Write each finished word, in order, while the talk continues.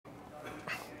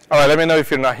All right, let me know if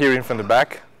you're not hearing from the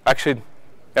back. Actually,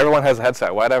 everyone has a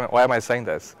headset. Why am I saying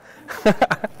this?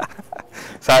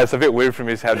 Sorry, it's a bit weird for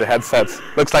me to have the headsets.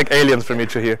 Looks like aliens for me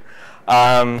to hear.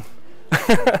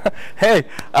 Hey,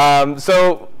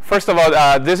 so first of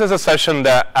all, this is a session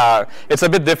that it's a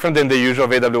bit different than the usual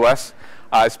of AWS,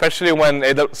 especially when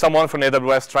someone from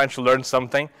AWS trying to learn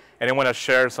something and they want to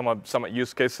share some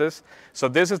use cases. So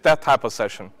this is that type of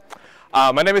session.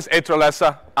 My name is Heitor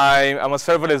Lessa. I'm a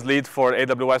serverless lead for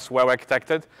AWS Well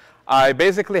Architected. I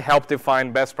basically help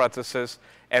define best practices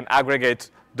and aggregate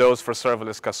those for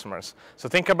serverless customers. So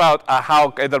think about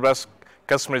how AWS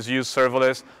customers use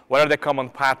serverless, what are the common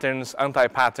patterns,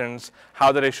 anti-patterns,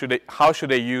 how should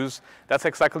they use. That's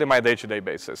exactly my day-to-day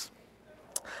basis.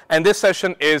 And this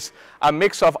session is a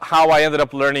mix of how I ended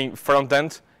up learning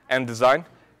front-end and design,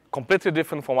 completely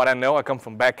different from what I know. I come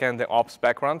from back-end and ops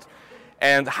background,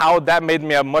 and how that made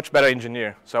me a much better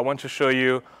engineer. So I want to show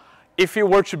you, if you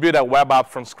were to build a web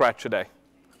app from scratch today,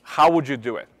 how would you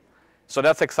do it? So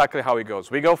that's exactly how it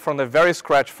goes. We go from the very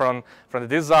scratch, from the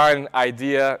design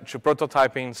idea to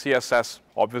prototyping, CSS,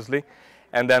 obviously,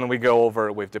 and then we go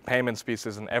over with the payments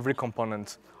pieces and every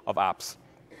component of apps.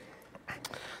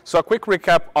 So a quick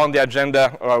recap on the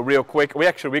agenda, real quick.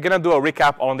 We're going to do a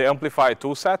recap on the Amplify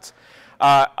toolset.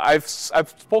 I've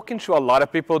spoken to a lot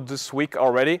of people this week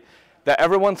already, that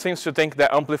everyone seems to think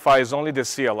that Amplify is only the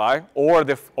CLI or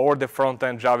the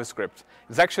front-end JavaScript.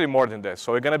 It's actually more than this.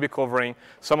 So we're going to be covering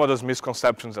some of those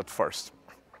misconceptions at first.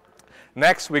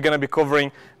 Next, we're going to be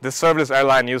covering the serverless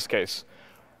airline use case.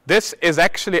 This is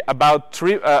actually about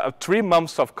 3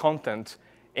 months of content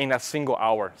in a single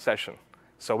hour session.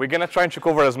 So we're going to try to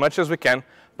cover as much as we can,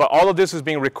 but all of this is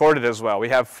being recorded as well. We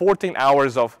have 14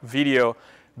 hours of video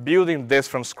building this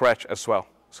from scratch as well.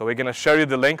 So we're going to share you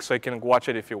the link so you can watch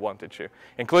it if you wanted to,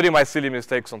 including my silly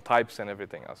mistakes on types and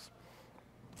everything else.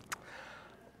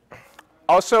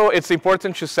 Also, it's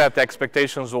important to set the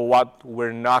expectations of what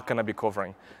we're not going to be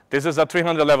covering. This is a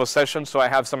 300-level session, so I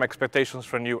have some expectations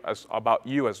from you about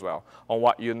you as well, on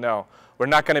what you know. We're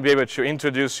not going to be able to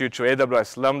introduce you to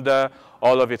AWS Lambda,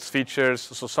 all of its features,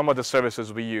 so some of the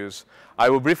services we use. I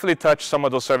will briefly touch some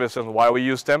of those services and why we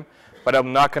use them, but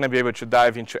I'm not going to be able to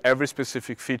dive into every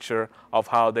specific feature of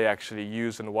how they actually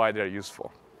use and why they're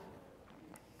useful.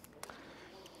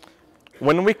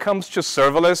 When it comes to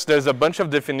serverless, there's a bunch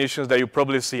of definitions that you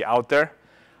probably see out there.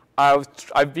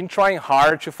 I've been trying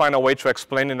hard to find a way to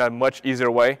explain in a much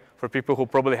easier way for people who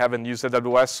probably haven't used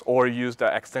AWS or used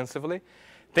that extensively.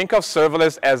 Think of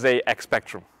serverless as a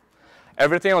spectrum.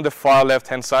 Everything on the far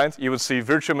left-hand side, you would see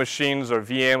virtual machines or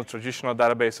VMs, traditional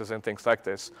databases, and things like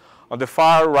this. On the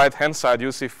far right-hand side,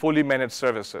 you'll see fully managed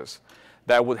services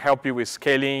that would help you with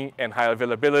scaling and high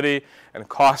availability and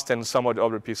cost and some of the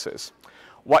other pieces.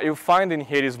 What you find in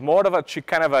here is more of a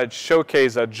kind of a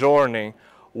showcase, a journey,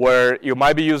 where you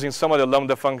might be using some of the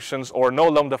Lambda functions or no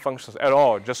Lambda functions at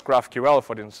all, just GraphQL,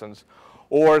 for instance,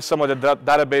 or some of the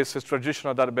databases,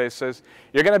 traditional databases.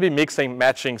 You're going to be mixing,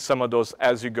 matching some of those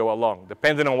as you go along,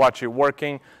 depending on what you're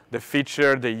working, the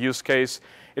feature, the use case.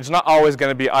 It's not always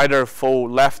going to be either full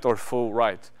left or full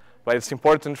right, but it's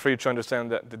important for you to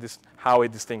understand how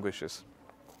it distinguishes.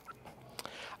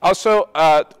 Also,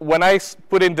 when I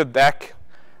put in the deck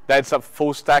that it's a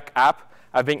full stack app,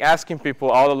 I've been asking people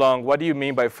all along, what do you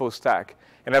mean by full stack?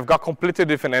 And I've got completely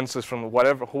different answers from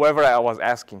whoever I was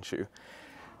asking to.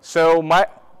 So my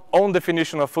own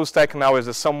definition of full stack now is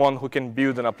as someone who can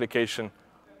build an application,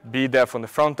 be that from the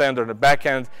front end or the back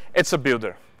end. It's a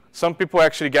builder. Some people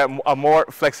actually get more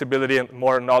flexibility and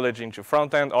more knowledge into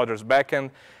front end, others back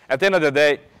end. At the end of the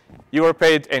day, you are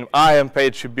paid and I am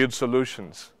paid to build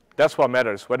solutions. That's what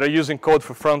matters. Whether you're using code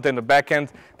for front end or back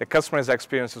end, the customer's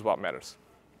experience is what matters.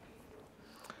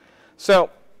 So,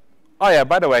 oh yeah,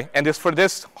 by the way, and for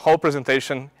this whole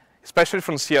presentation, especially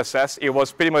from CSS, it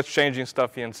was pretty much changing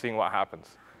stuff here and seeing what happens.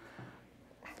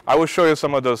 I will show you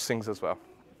some of those things as well.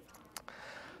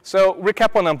 So,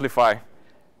 recap on Amplify.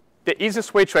 The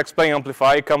easiest way to explain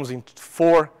Amplify comes in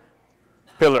 4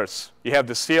 pillars. You have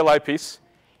the CLI piece.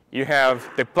 You have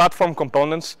the platform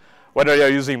components, whether you're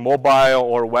using mobile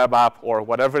or web app or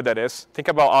whatever that is. Think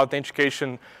about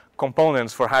authentication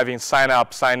components for having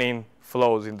sign-up, sign-in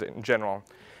flows in general.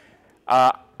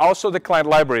 Also, the client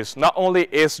libraries. Not only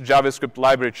is JavaScript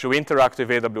library to interact with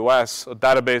AWS,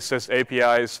 databases,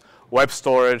 APIs, web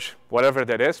storage, whatever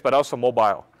that is, but also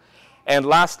mobile. And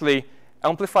lastly,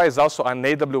 Amplify is also an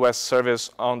AWS service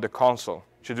on the console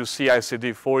to do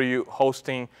CI/CD for you,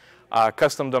 hosting,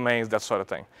 custom domains, that sort of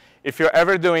thing. If you're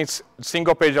ever doing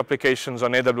single-page applications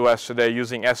on AWS today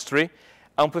using S3,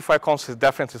 Amplify console is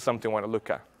definitely something you want to look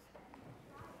at.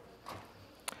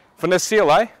 From the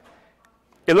CLI,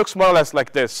 It looks more or less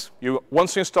like this.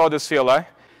 Once you install the CLI,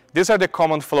 these are the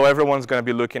command flow everyone's going to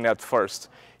be looking at first.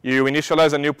 You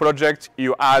initialize a new project,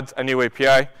 you add a new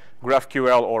API,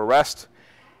 GraphQL or REST,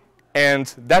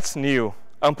 and that's new,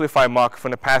 Amplify mock from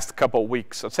the past couple of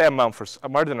weeks, let's say a month or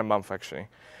more than a month actually.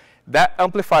 That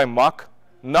Amplify mock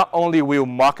not only will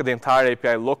mock the entire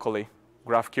API locally,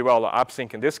 GraphQL or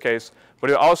AppSync in this case, but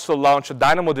it will also launch a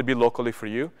DynamoDB locally for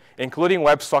you, including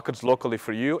WebSockets locally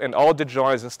for you, and all the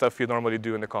joins and stuff you normally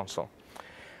do in the console.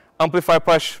 Amplify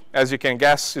push, as you can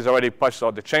guess, is already pushed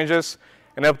all the changes.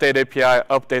 And update API,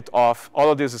 update off,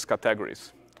 all of this is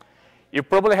categories. You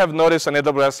probably have noticed on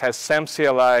AWS has SAM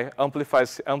CLI, Amplify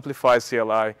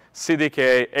CLI,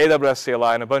 CDK, AWS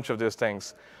CLI, and a bunch of these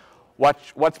things.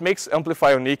 What makes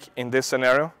Amplify unique in this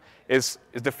scenario is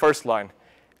the first line.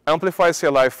 Amplify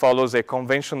CLI follows a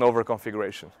convention over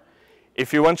configuration.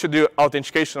 If you want to do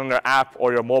authentication on your app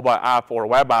or your mobile app or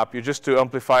web app, you just do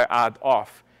Amplify add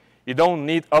off. You don't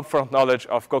need upfront knowledge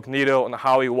of Cognito and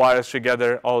how it wires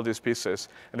together all these pieces.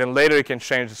 And then later you can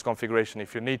change this configuration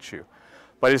if you need to.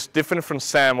 But it's different from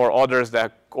SAM or others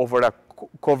that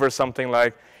cover something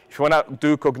like, if you want to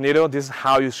do Cognito, this is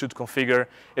how you should configure.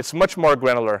 It's much more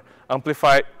granular.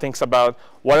 Amplify thinks about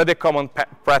what are the common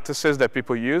practices that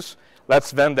people use.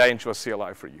 Let's vend that into a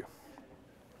CLI for you.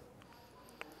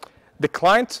 The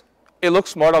client, it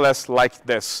looks more or less like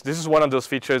this. This is one of those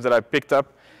features that I picked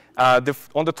up.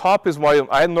 On the top is what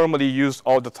I normally use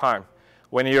all the time.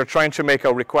 When you're trying to make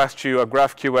a request to a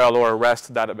GraphQL or a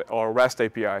REST database or REST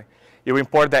API, you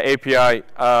import that API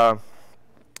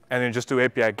and then just do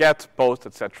API get, post,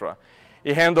 etc.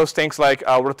 It handles things like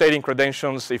rotating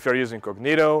credentials if you're using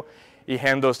Cognito. It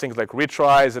handles things like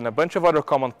retries and a bunch of other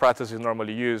common practices you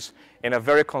normally use in a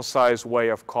very concise way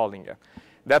of calling it.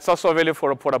 That's also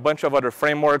available for a bunch of other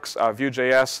frameworks.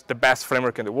 Vue.js, the best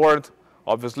framework in the world,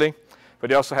 obviously. But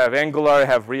you also have Angular,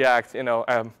 have React,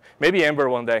 maybe Ember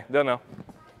one day, don't know.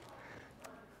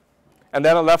 And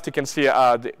then on the left, you can see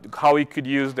how you could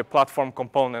use the platform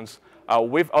components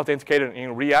with authenticator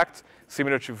in React,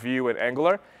 similar to Vue and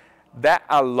Angular. That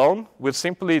alone will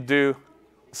simply do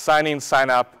sign in, sign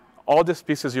up, all these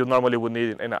pieces you normally would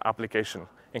need in an application,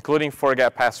 including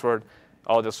forget password,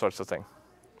 all those sorts of things.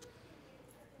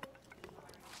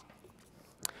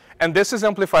 And this is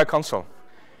Amplify console.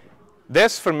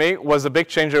 This, for me, was a big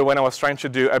changer when I was trying to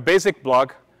do a basic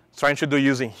blog, trying to do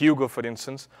using Hugo, for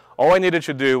instance. All I needed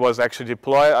to do was actually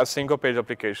deploy a single-page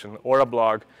application or a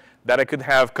blog that I could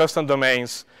have custom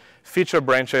domains, feature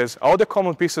branches, all the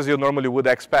common pieces you normally would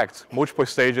expect, multiple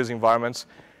stages, environments.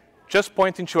 Just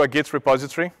pointing to a Git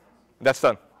repository, that's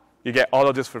done. You get all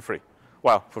of this for free.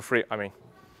 Well, for free, I mean,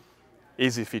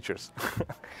 easy features.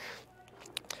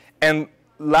 And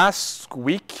last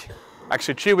week,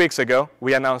 actually 2 weeks ago,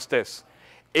 we announced this.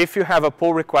 If you have a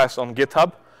pull request on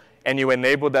GitHub and you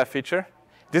enable that feature,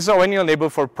 this is only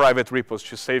enabled for private repos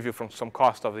to save you from some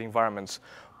cost of the environments.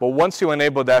 But once you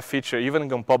enable that feature,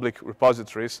 even on public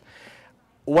repositories,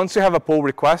 once you have a pull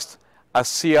request, a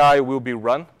CI will be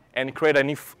run and create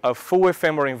a full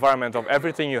ephemeral environment of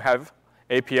everything you have,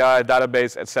 API,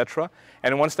 database, etc.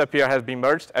 And once the API has been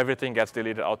merged, everything gets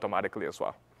deleted automatically as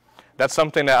well. That's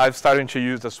something that I've started to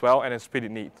use as well, and it's pretty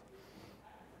neat.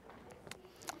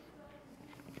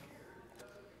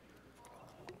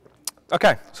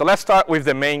 OK, so let's start with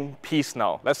the main piece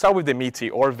now. Let's start with the meaty,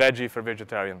 or veggie for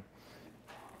vegetarian.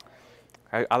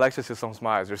 I like to see some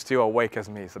smiles. You're still awake as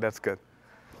me, so that's good.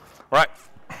 All right,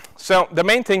 so the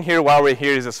main thing here while we're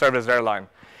here is a service airline.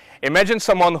 Imagine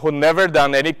someone who never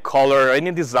done any color,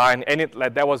 any design,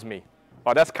 like that was me.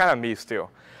 Well, that's kind of me still.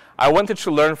 I wanted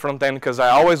to learn front-end because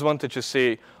I always wanted to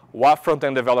see what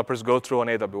front-end developers go through on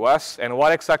AWS and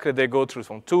what exactly they go through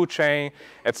from toolchain,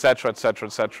 et cetera, et cetera,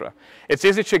 et cetera. It's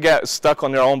easy to get stuck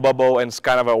on your own bubble and it's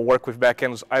kind of a work with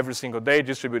backends every single day,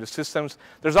 distributed systems.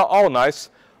 Those are all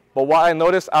nice, but what I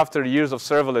noticed after years of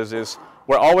serverless is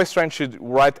we're always trying to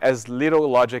write as little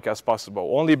logic as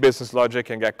possible. Only business logic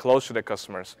can get close to the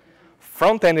customers.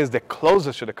 Front-end is the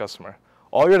closest to the customer.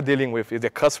 All you're dealing with is the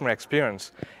customer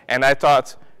experience. And I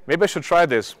thought, maybe I should try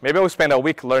this. Maybe I will spend a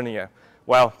week learning it.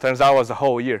 Well, turns out it was a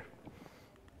whole year.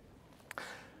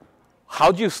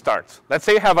 How do you start? Let's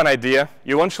say you have an idea.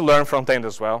 You want to learn front-end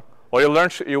as well. Or you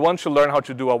want to learn how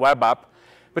to do a web app.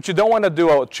 But you don't want to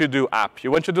do a to-do app.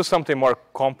 You want to do something more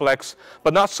complex,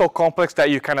 but not so complex that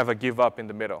you kind of give up in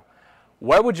the middle.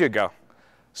 Where would you go?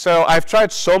 So I've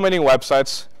tried so many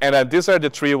websites, and these are the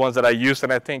 3 ones that I used,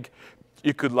 and I think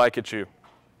you could like it too.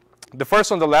 The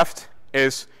first on the left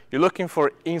is you're looking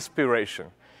for inspiration.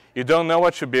 You don't know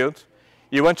what to build.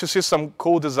 You want to see some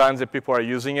cool designs that people are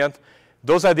using it.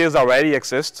 Those ideas already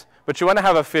exist, but you want to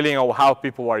have a feeling of how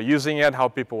people are using it, how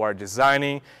people are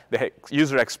designing, the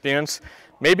user experience.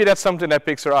 Maybe that's something that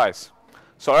piques your eyes.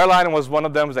 So airline was one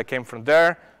of them that came from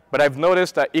there, but I've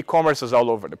noticed that e-commerce is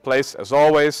all over the place, as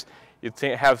always. You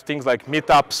have things like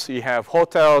meetups, you have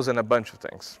hotels, and a bunch of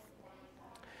things.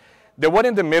 The one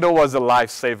in the middle was a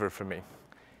lifesaver for me.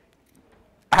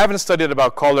 I haven't studied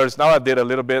about colors, now I did a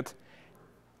little bit.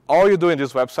 All you do in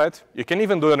this website, you can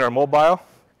even do it on your mobile,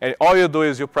 and all you do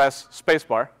is you press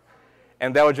spacebar,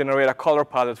 and that will generate a color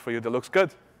palette for you that looks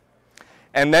good.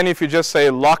 And then if you just say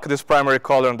lock this primary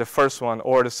color on the first one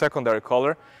or the secondary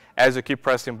color, as you keep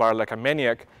pressing bar like a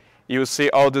maniac, you will see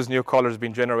all these new colors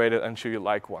being generated until you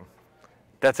like one.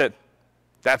 That's it.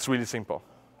 That's really simple.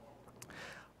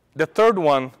 The third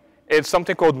one is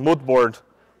something called mood board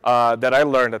that I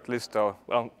learned at least.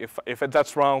 Well, if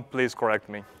that's wrong, please correct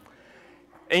me.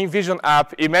 InVision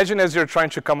app, imagine as you're trying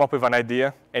to come up with an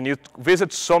idea and you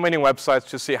visit so many websites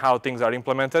to see how things are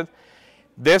implemented.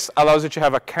 This allows you to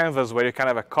have a canvas where you kind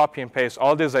of copy and paste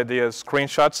all these ideas,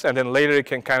 screenshots, and then later you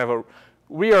can kind of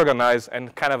reorganize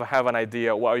and kind of have an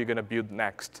idea what you're going to build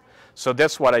next. So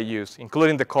that's what I use,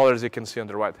 including the colors you can see on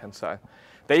the right-hand side.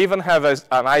 They even have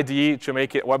an IDE to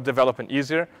make it web development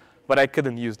easier, but I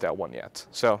couldn't use that one yet.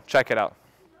 So check it out.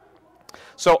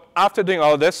 So after doing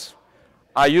all this,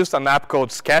 I used an app called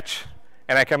Sketch,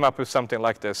 and I came up with something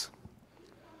like this.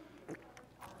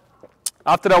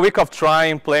 After a week of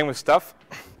trying, playing with stuff,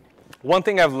 one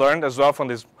thing I've learned as well from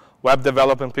these web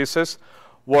development pieces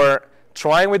were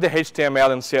trying with the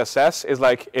HTML and CSS is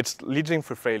like it's leading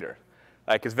for failure.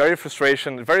 Like it's very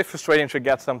frustrating to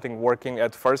get something working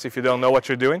at first if you don't know what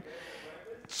you're doing.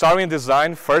 Starting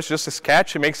design first, just a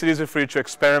sketch, it makes it easier for you to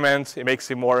experiment. It makes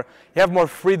it more, you have more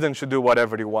freedom to do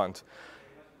whatever you want.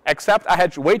 Except I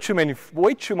had way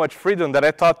too much freedom that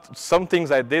I thought some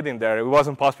things I did in there, it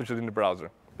wasn't possible to do in the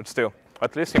browser. But still,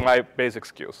 at least in my basic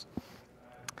skills.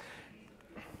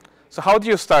 So how do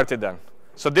you start it then?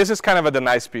 So this is kind of the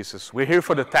nice pieces. We're here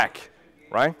for the tech,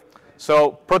 right?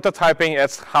 So prototyping,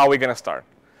 that's how we're going to start.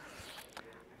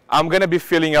 I'm going to be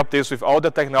filling up this with all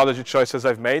the technology choices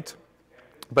I've made,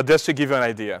 but just to give you an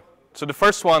idea. So the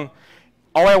first one,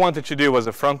 all I wanted to do was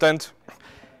a front end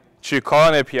to call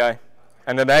an API,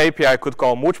 and then the API could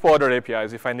call multiple other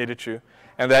APIs if I needed to,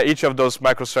 and that each of those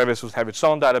microservices would have its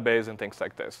own database and things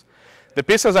like this. The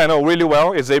pieces I know really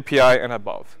well is API and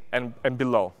above and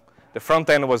below. The front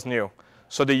end was new.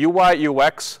 So the UI,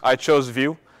 UX, I chose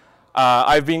Vue.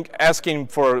 I've been asking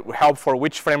for help for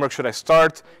which framework should I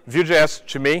start. Vue.js,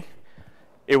 to me,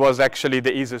 it was actually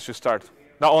the easiest to start.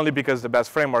 Not only because it's the best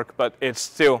framework, but it's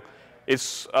still,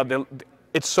 it's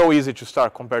so easy to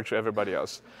start compared to everybody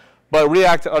else. But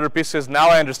React and other pieces, now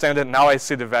I understand it. Now I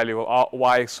see the value of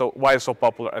why it's so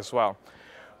popular as well.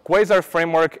 Quasar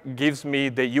framework gives me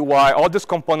the UI, all these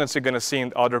components you're going to see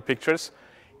in other pictures.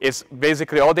 It's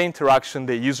basically all the interaction,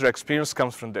 the user experience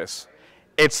comes from this.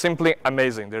 It's simply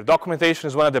amazing. Their documentation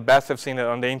is one of the best I've seen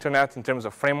on the internet in terms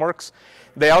of frameworks.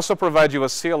 They also provide you a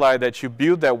CLI that you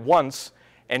build at once,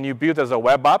 and you build as a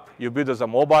web app, you build as a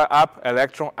mobile app,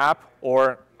 Electron app,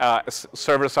 or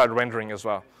server-side rendering as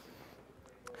well.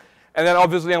 And then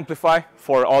obviously Amplify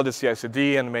for all the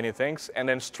CI/CD and many things, and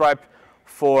then Stripe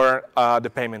for the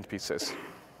payment pieces.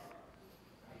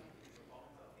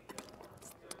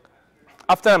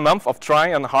 After a month of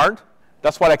trying and hard,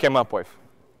 that's what I came up with.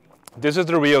 This is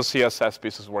the real CSS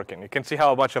pieces working. You can see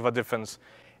how much of a difference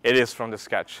it is from the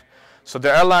sketch. So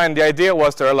the airline, the idea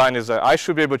was the airline is that I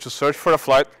should be able to search for a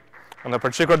flight on a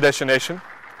particular destination.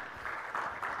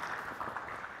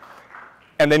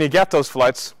 And then you get those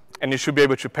flights, and you should be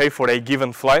able to pay for a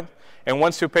given flight. And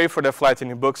once you pay for the flight and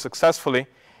you book successfully,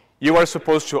 you are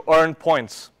supposed to earn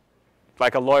points,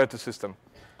 like a loyalty system.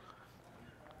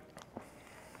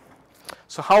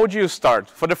 So how would you start?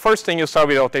 For the first thing, you start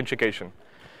with authentication.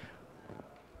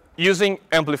 Using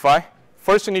Amplify,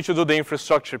 first you need to do the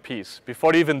infrastructure piece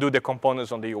before you even do the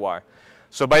components on the UI.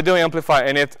 So by doing Amplify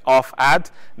init off add,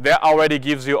 that already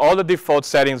gives you all the default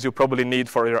settings you probably need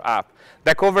for your app.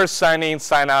 That covers sign in,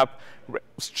 sign up,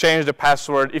 change the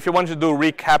password. If you want to do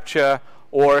reCAPTCHA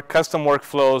or custom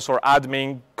workflows or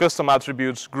admin, custom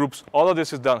attributes, groups, all of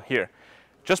this is done here.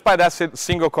 Just by that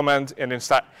single command and then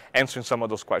start answering some of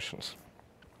those questions.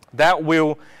 That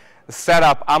will set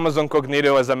up Amazon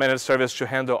Cognito as a managed service to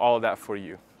handle all of that for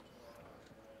you.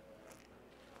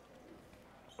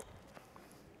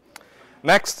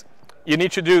 Next, you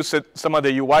need to do some of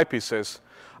the UI pieces.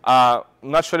 I'm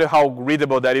not sure how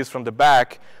readable that is from the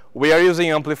back. We are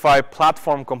using Amplify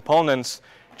platform components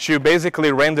to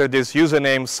basically render this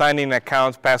username, sign-in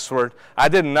account, password. I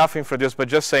did nothing for this, but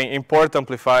just saying import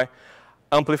Amplify,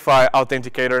 Amplify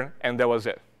Authenticator, and that was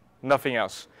it. nothing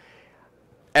else.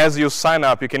 As you sign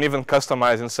up, you can even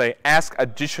customize and say, ask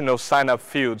additional sign-up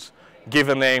fields, give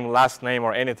a name, last name,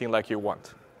 or anything like you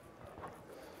want.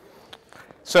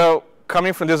 So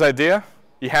coming from this idea,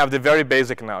 you have the very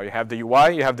basic now. You have the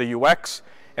UI, you have the UX,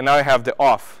 and now you have the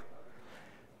auth.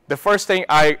 The first thing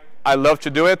I love to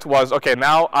do it was, OK,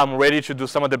 now I'm ready to do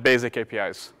some of the basic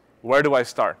APIs. Where do I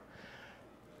start?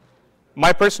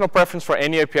 My personal preference for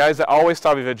any APIs, I always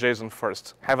start with a JSON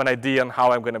first. Have an idea on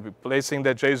how I'm going to be placing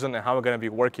that JSON and how I'm going to be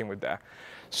working with that.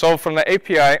 So from the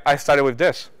API, I started with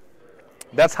this.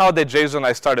 That's how the JSON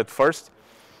I started first.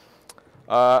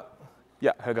 Yeah,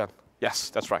 hang on. Yes,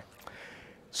 that's right.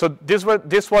 So this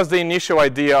was the initial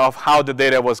idea of how the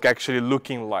data was actually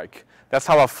looking like. That's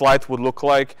how a flight would look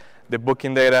like, the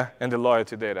booking data and the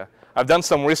loyalty data. I've done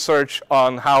some research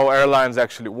on how airlines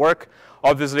actually work.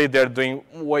 Obviously, they're doing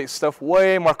stuff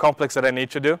way more complex than I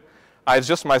need to do. It's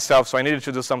just myself, so I needed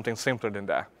to do something simpler than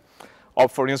that. Or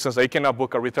for instance, you cannot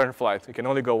book a return flight. You can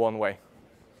only go one way.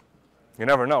 You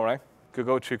never know, right? You could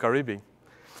go to Caribbean.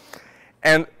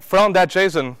 And from that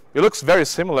JSON, it looks very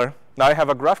similar. Now I have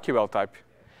a GraphQL type.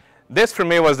 This, for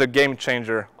me, was the game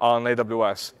changer on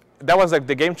AWS. That was like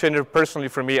the game changer personally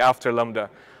for me after Lambda.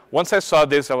 Once I saw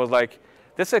this, I was like,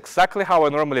 this is exactly how I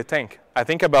normally think. I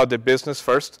think about the business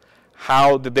first,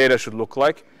 how the data should look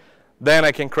like. Then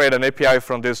I can create an API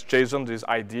from this JSON, this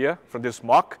idea, from this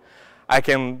mock. I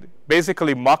can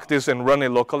basically mock this and run it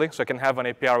locally, so I can have an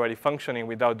API already functioning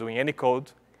without doing any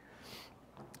code.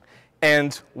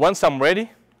 And once I'm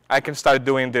ready, I can start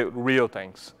doing the real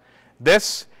things.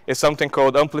 This is something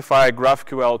called Amplify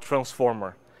GraphQL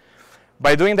Transformer.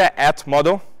 By doing that at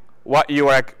model, what you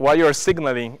are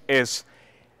signaling is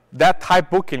that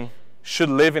type booking should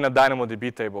live in a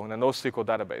DynamoDB table, in a NoSQL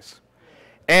database.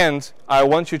 And I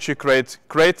want you to create,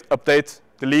 update,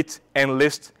 delete, and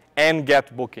list, and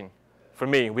get booking for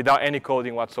me without any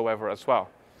coding whatsoever as well.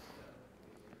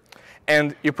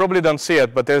 And you probably don't see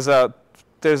it, but there's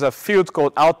a field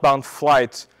called outbound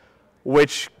flight,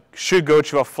 which should go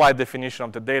to a flight definition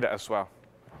of the data as well.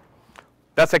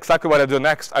 That's exactly what I do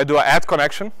next. I do an add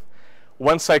connection.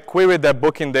 Once I query that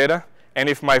booking data, and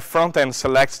if my front end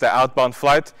selects the outbound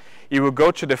flight, it will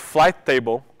go to the flight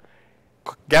table,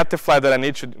 get the flight that I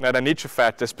need to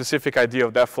fetch, the specific ID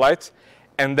of that flight,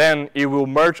 and then it will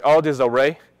merge all this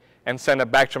array and send it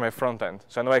back to my front end.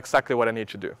 So I know exactly what I need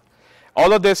to do.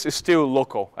 All of this is still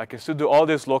local. I can still do all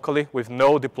this locally with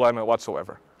no deployment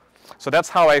whatsoever. So that's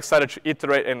how I started to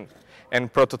iterate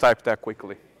and prototype that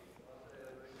quickly.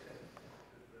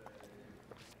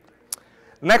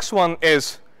 Next one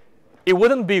is, it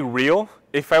wouldn't be real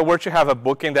if I were to have a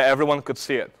booking that everyone could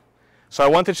see it. So I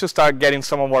wanted to start getting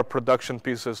some of our production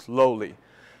pieces slowly.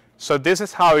 So this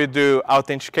is how you do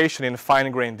authentication in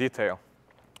fine-grained detail.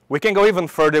 We can go even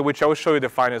further, which I will show you the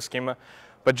final schema,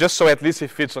 but just so at least it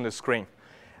fits on the screen.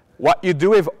 What you do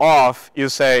with auth, you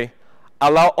say,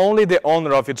 allow only the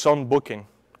owner of its own booking,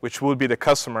 which would be the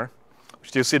customer,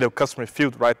 which you see the customer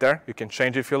field right there. You can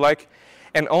change if you like.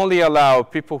 And only allow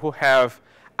people who have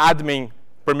admin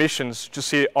permissions to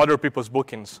see other people's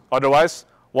bookings. Otherwise,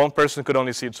 one person could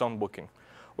only see its own booking.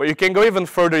 Well, you can go even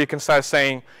further. You can start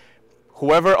saying,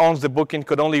 whoever owns the booking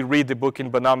could only read the booking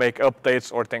but not make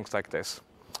updates or things like this.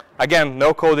 Again,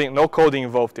 no coding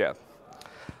involved yet.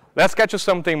 Let's get to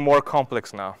something more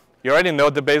complex now. You already know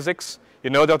the basics. You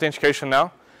know the authentication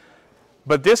now.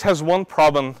 But this has one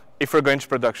problem if you're going to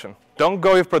production. Don't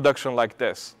go with production like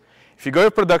this. If you go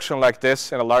with production like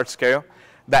this in a large scale,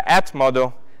 the at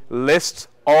model lists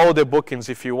all the bookings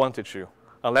if you wanted to,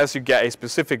 unless you get a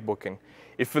specific booking.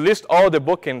 If you list all the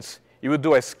bookings, you would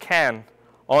do a scan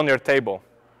on your table.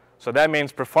 So that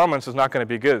means performance is not going to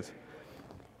be good.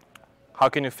 How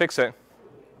can you fix it?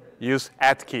 Use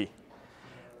at key.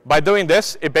 By doing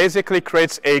this, it basically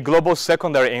creates a global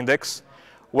secondary index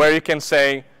where you can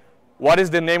say, what is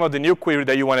the name of the new query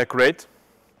that you want to create?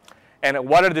 And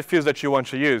what are the fields that you want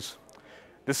to use?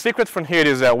 The secret from here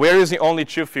is that we're using only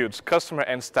two fields, customer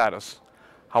and status.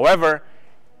 However,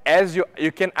 as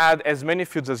you can add as many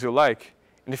fields as you like.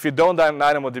 And if you don't have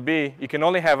DynamoDB, you can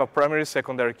only have a primary,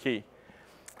 secondary key.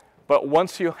 But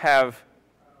once you have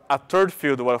a third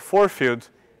field or a fourth field,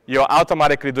 you're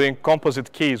automatically doing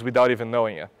composite keys without even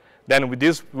knowing it. Then with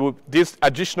these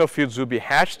additional fields will be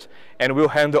hashed, and we'll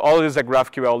handle all this at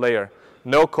GraphQL layer.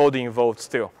 No coding involved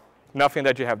still. Nothing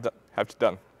that you have to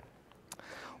done.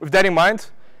 With that in mind,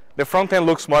 the front end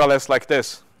looks more or less like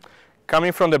this.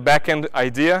 Coming from the back-end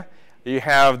idea, you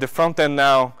have the front end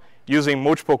now using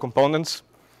multiple components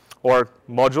or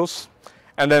modules.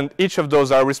 And then each of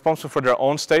those are responsible for their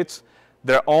own states,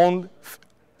 their own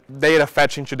data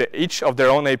fetching to each of their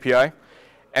own API.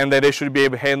 and that they should be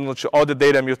able to handle all the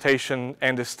data mutation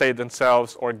and the state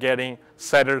themselves, or getting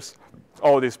setters,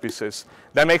 all these pieces.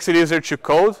 That makes it easier to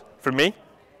code for me,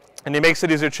 and it makes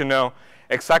it easier to know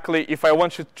exactly if I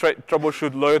want to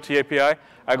troubleshoot loyalty API,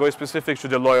 I go specific to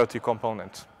the loyalty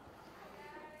component.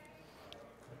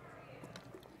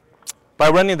 By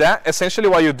running that, essentially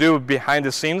what you do behind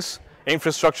the scenes,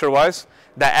 infrastructure-wise,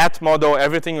 the at model,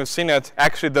 everything you've seen it,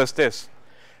 actually does this.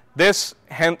 This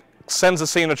sends a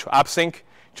signal to AppSync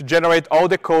to generate all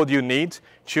the code you need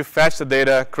to fetch the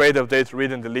data, create, update,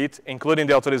 read, and delete, including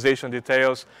the authorization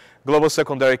details, global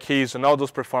secondary keys, and all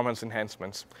those performance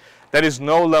enhancements. There is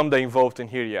no Lambda involved in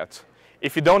here yet.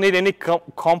 If you don't need any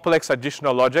complex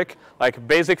additional logic, like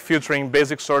basic filtering,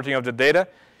 basic sorting of the data,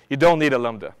 you don't need a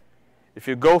Lambda. If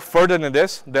you go further than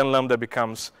this, then Lambda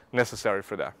becomes necessary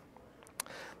for that.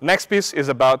 Next piece is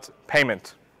about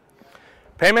payment.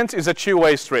 Payment is a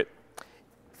two-way street.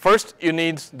 First, you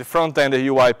need the front end, the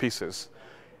UI pieces.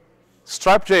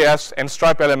 Stripe.js and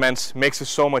Stripe Elements makes it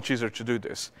so much easier to do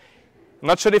this. I'm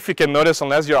not sure if you can notice,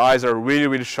 unless your eyes are really,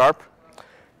 really sharp,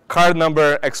 card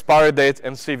number, expiry date,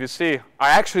 and CVC are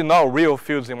actually not real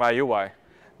fields in my UI.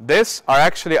 These are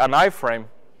actually an iframe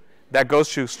that goes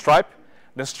to Stripe.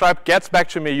 Then Stripe gets back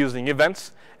to me using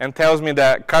events and tells me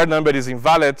that card number is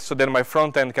invalid, so then my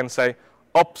front end can say,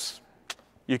 oops,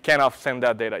 you cannot send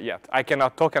that data yet. I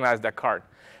cannot tokenize that card.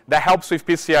 That helps with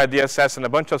PCI DSS and a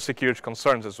bunch of security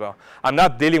concerns as well. I'm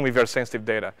not dealing with your sensitive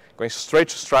data. Going straight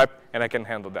to Stripe, and I can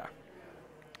handle that.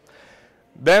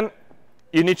 Then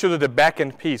you need to do the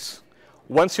backend piece.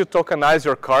 Once you tokenize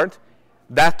your card,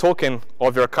 that token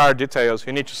of your card details,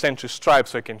 you need to send to Stripe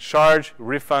so you can charge,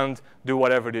 refund, do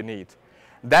whatever you need.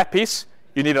 That piece,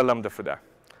 you need a Lambda for that.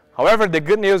 However, the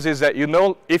good news is that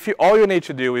if all you need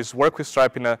to do is work with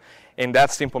Stripe in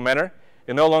that simple manner,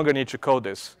 you no longer need to code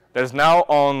this. There's now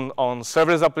on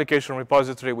serverless application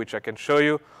repository, which I can show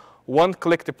you,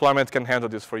 one-click deployment can handle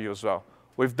this for you as well.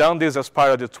 We've done this as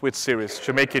part of the Twitch series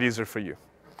to make it easier for you.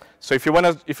 So if you want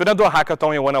to do a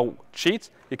hackathon, you want to cheat,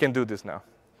 you can do this now.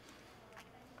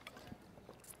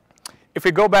 If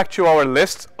we go back to our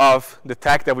list of the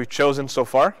tech that we've chosen so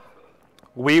far,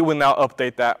 we will now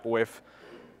update that with,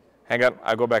 hang on,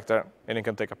 I'll go back there, and you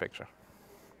can take a picture.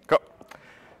 Go.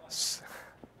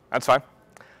 That's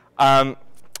fine.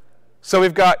 So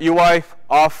we've got UI,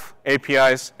 auth,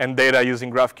 APIs, and data using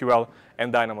GraphQL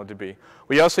and DynamoDB.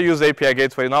 We also use API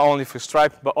Gateway not only for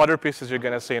Stripe, but other pieces you're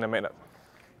going to see in a minute.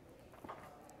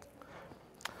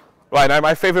 Right, now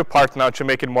my favorite part now to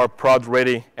make it more prod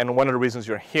ready, and one of the reasons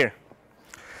you're here.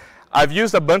 I've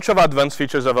used a bunch of advanced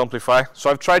features of Amplify, so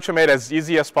I've tried to make it as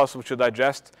easy as possible to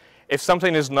digest. If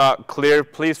something is not clear,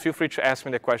 please feel free to ask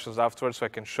me the questions afterwards so I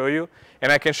can show you.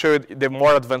 And I can show you the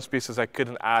more advanced pieces I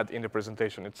couldn't add in the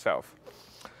presentation itself.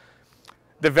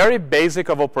 The very basic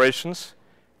of operations,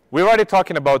 we're already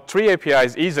talking about 3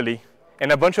 APIs easily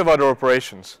and a bunch of other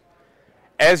operations.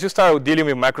 As you start dealing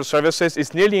with microservices,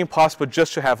 it's nearly impossible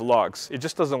just to have logs. It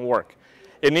just doesn't work.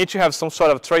 You need to have some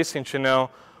sort of tracing to know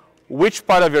which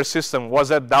part of your system, was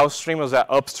that downstream, was that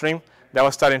upstream, that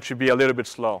was starting to be a little bit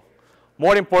slow.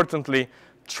 More importantly,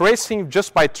 tracing,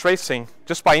 just by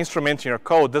instrumenting your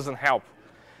code doesn't help.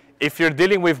 If you're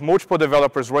dealing with multiple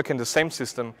developers working the same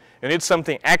system, you need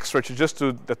something extra to just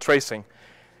do the tracing.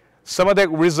 Some of the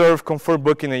reserve confirm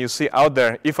booking that you see out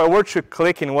there, if I were to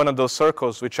click in one of those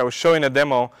circles, which I will show in a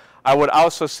demo, I would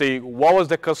also see what was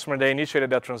the customer that initiated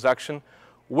that transaction,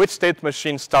 which state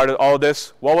machine started all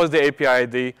this, what was the API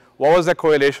ID, what was the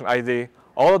correlation ID,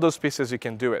 all of those pieces you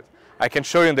can do it. I can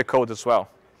show you in the code as well.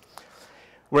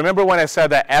 Remember when I said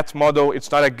that at model, it's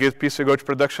not a good piece to go to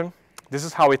production? This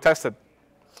is how we tested.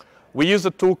 We use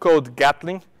a tool called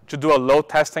Gatling to do a load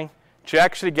testing to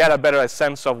actually get a better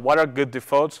sense of what are good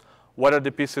defaults, what are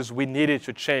the pieces we needed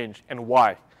to change, and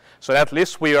why. So at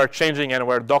least we are changing and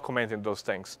we're documenting those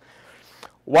things.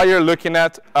 What you're looking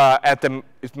at,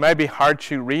 it might be hard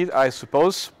to read, I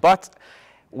suppose, but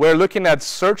we're looking at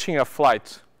searching a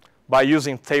flight by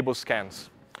using table scans.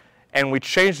 And we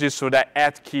changed this to that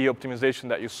add key optimization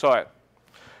that you saw it.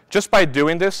 Just by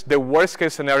doing this, the worst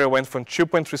case scenario went from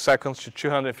 2.3 seconds to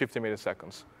 250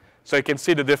 milliseconds. So you can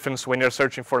see the difference when you're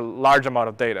searching for a large amount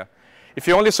of data. If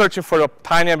you're only searching for a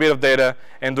tiny bit of data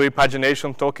and do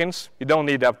pagination tokens, you don't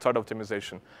need that sort of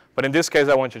optimization. But in this case,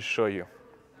 I wanted to show you.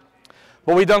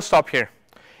 But we don't stop here.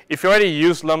 If you already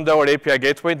use Lambda or API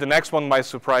Gateway, the next one might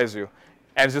surprise you,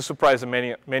 as it surprises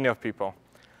many of people.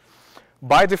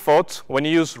 By default, when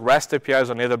you use REST APIs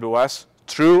on AWS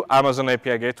through Amazon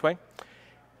API Gateway,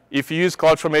 if you use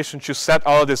CloudFormation to set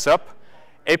all of this up,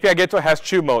 API Gateway has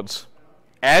 2 modes,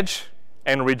 Edge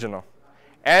and Regional.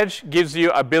 Edge gives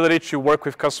you ability to work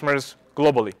with customers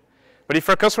globally. But if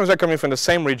your customers are coming from the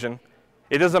same region,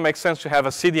 it doesn't make sense to have a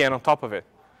CDN on top of it.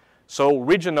 So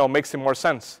regional makes it more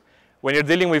sense. When you're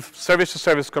dealing with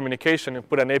service-to-service communication and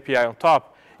put an API on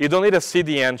top, you don't need a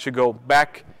CDN to go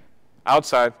back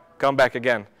outside, come back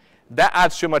again. That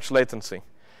adds too much latency.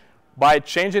 By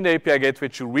changing the API gateway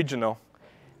to regional,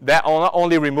 that not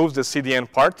only removes the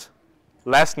CDN part,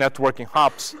 less networking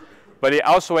hops, but it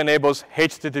also enables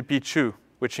HTTP2,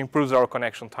 which improves our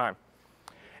connection time.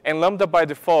 And Lambda by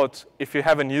default, if you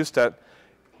haven't used that,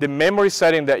 the memory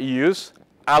setting that you use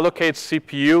allocates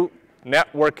CPU,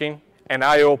 networking, and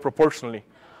I/O proportionally.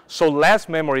 So less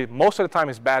memory, most of the time,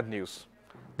 is bad news.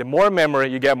 The more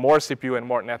memory, you get more CPU and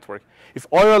more network. If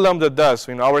all your Lambda does,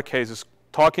 in our case, is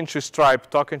talking to Stripe,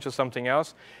 talking to something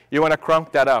else, you want to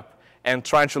crank that up and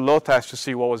trying to load test to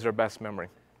see what was your best memory.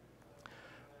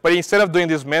 But instead of doing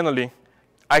this manually,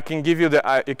 I can give you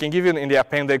in the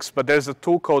appendix, but there's a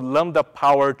tool called Lambda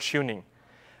Power Tuning.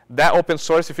 That open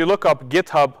source, if you look up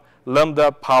GitHub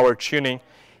Lambda Power Tuning,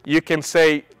 you can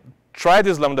say, try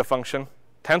this Lambda function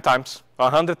 10 times,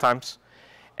 100 times,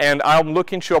 and I'm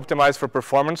looking to optimize for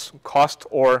performance, cost,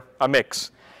 or a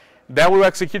mix. That will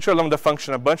execute your Lambda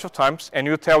function a bunch of times, and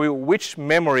will tell you which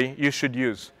memory you should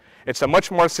use. It's a much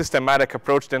more systematic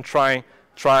approach than trying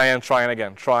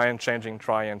again, try and changing.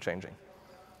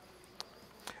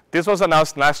 This was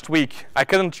announced last week. I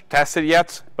couldn't test it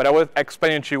yet, but I will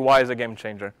explain to you why it's a game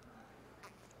changer.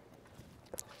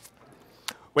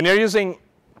 When you're using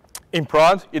in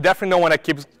prod, you definitely don't want to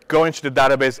keep going to the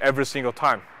database every single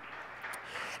time.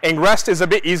 And REST is a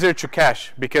bit easier to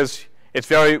cache because it's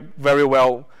very, very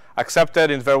well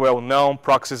accepted and very well known,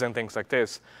 proxies and things like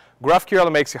this.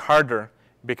 GraphQL makes it harder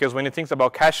because when you think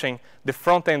about caching, the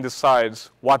front end decides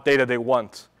what data they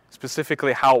want,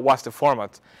 specifically what's the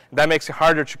format. That makes it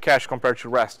harder to cache compared to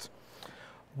REST.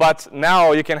 But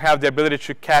now you can have the ability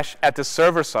to cache at the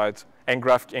server side and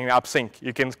AppSync.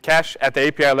 You can cache at the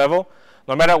API level.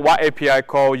 No matter what API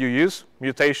call you use,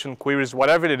 mutation, queries,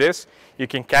 whatever it is, you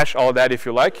can cache all that if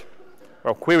you like.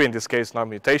 Or query in this case, not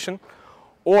mutation.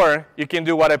 Or you can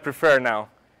do what I prefer now,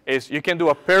 is you can do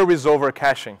a per resolver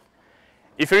caching.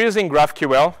 If you're using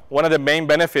GraphQL, one of the main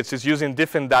benefits is using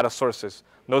different data sources.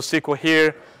 NoSQL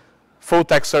here, full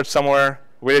text search somewhere,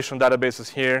 relational databases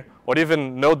here, or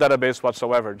even no database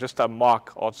whatsoever, just a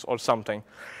mock or something.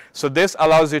 So this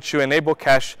allows you to enable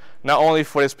cache not only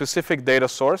for a specific data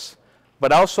source,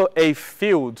 but also a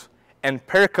field and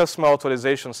per customer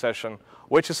authorization session,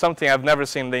 which is something I've never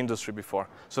seen in the industry before.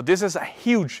 So this is a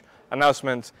huge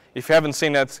announcement. If you haven't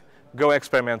seen it, go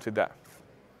experiment with that.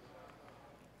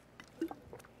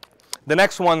 The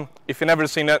next one, if you've never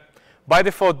seen it, by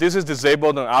default, this is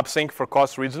disabled on AppSync for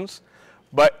cost reasons.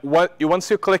 But once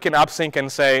you click in AppSync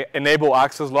and say enable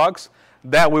access logs,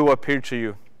 that will appear to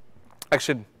you.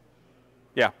 Actually,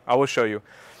 yeah, I will show you.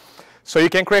 So you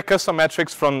can create custom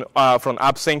metrics from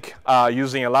AppSync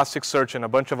using Elasticsearch and a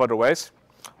bunch of other ways.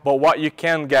 But what you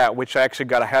can get, which I actually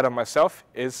got ahead of myself,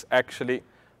 is actually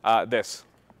this.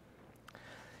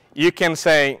 You can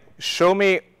say, show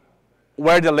me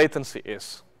where the latency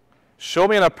is. Show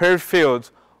me in a per field,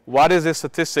 what is the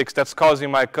statistics that's causing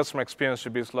my customer experience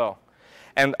to be slow.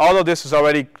 And all of this is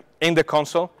already in the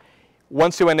console.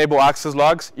 Once you enable access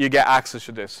logs, you get access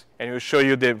to this. And it will show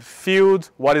you the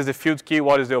field, what is the field key,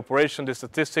 what is the operation, the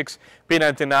statistics,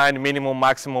 P99, minimum,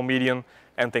 maximum, median,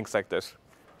 and things like this.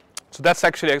 So that's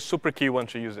actually a super key one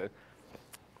to use it.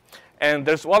 And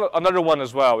there's another one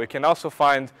as well. We can also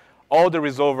find all the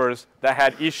resolvers that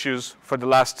had issues for the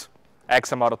last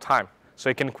X amount of time. So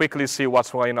you can quickly see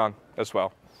what's going on as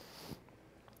well.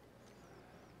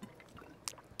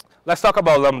 Let's talk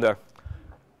about Lambda.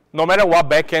 No matter what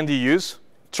backend you use,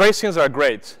 tracings are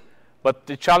great. But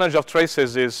the challenge of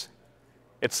traces is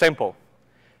it's simple.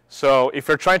 So if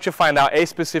you're trying to find out a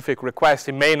specific request,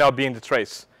 it may not be in the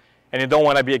trace. And you don't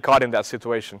want to be caught in that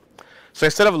situation. So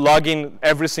instead of logging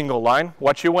every single line,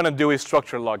 what you want to do is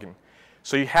structure logging.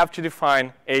 So you have to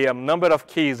define a number of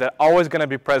keys that are always going to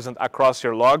be present across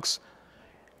your logs.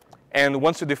 And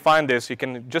once you define this, you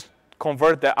can just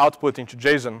convert the output into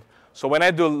JSON. So when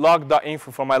I do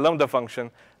log.info for my Lambda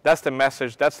function, that's the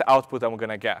message, that's the output I'm going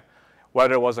to get.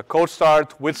 Whether it was a cold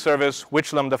start, which service,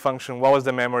 which Lambda function, what was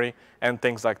the memory, and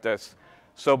things like this.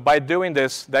 So by doing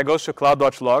this, that goes to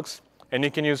CloudWatch logs. And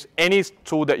you can use any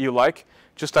tool that you like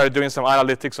to start doing some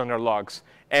analytics on your logs.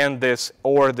 And this,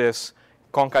 or this,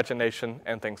 concatenation,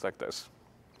 and things like this.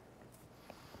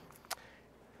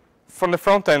 From the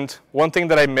front end, one thing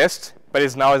that I missed, but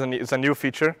is now is a new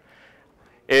feature,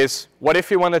 is what if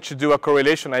you wanted to do a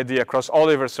correlation ID across all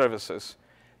of your services?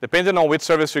 Depending on which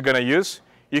service you're going to use,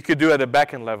 you could do it at the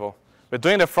backend level. But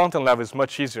doing the front end level is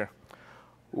much easier.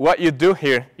 what you do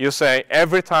here, you say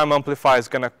every time Amplify is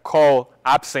going to call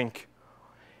AppSync,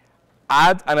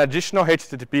 add an additional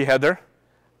HTTP header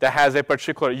that has a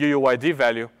particular UUID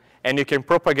value, and you can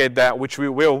propagate that, which we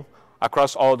will,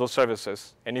 across all those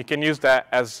services. And you can use that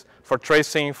as for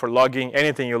tracing, for logging,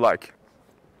 anything you like.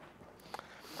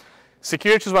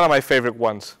 Security is one of my favorite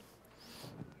ones.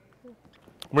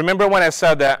 Remember when I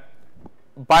said that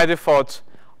by default,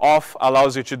 auth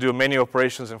allows you to do many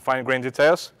operations and fine-grained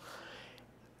details?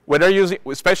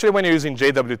 Especially when you're using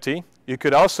JWT, you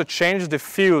could also change the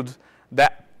field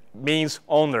that means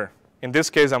owner. In this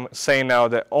case, I'm saying now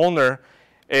that owner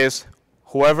is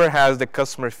whoever has the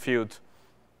customer field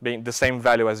being the same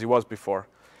value as it was before.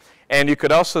 And you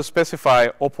could also specify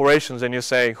operations, and you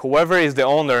say whoever is the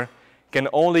owner can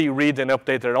only read and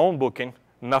update their own booking,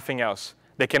 nothing else.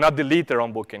 They cannot delete their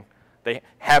own booking. They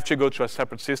have to go to a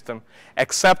separate system,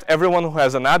 except everyone who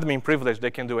has an admin privilege,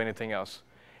 they can do anything else.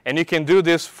 And you can do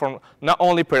this from not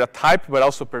only per type, but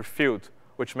also per field,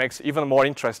 which makes it even more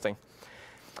interesting.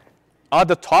 At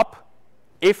the top,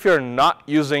 if you're not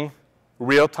using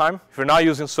real-time, if you're not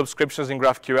using subscriptions in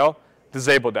GraphQL,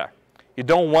 disable that. You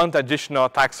don't want additional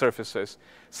attack surfaces.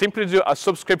 Simply do a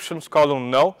subscriptions column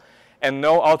no, and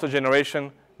no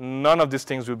auto-generation. None of these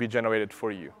things will be generated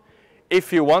for you.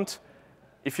 If you want,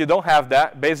 if you don't have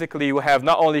that, basically you have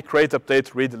not only create,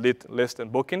 update, read, delete, list,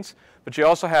 and bookings, but you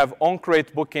also have on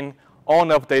create booking, on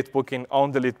update booking,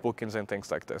 on delete bookings, and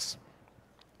things like this.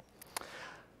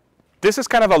 This is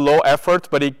kind of a low effort,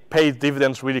 but it pays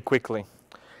dividends really quickly.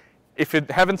 If you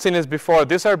haven't seen this before,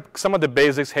 these are some of the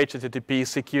basics HTTP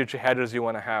security headers you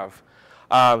want to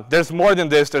have. There's more than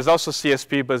this. There's also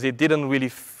CSP, but it didn't really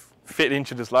fit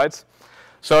into the slides.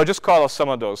 So I'll just call out some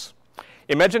of those.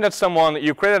 Imagine that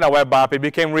you created a web app, it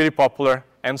became really popular,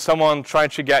 and someone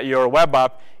tried to get your web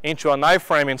app into an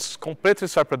iframe in a completely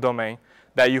separate domain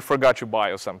that you forgot to buy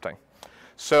or something.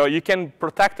 So you can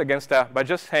protect against that by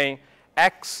just saying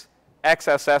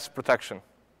XSS protection.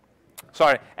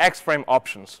 Sorry, X-frame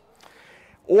options.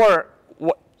 Or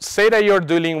say that you're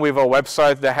dealing with a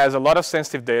website that has a lot of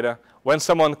sensitive data. When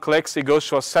someone clicks, it goes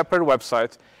to a separate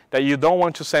website that you don't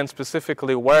want to send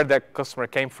specifically where that customer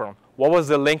came from. What was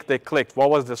the link they clicked? What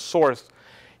was the source?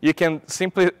 You can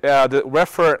simply, the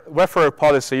referrer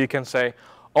policy, you can say,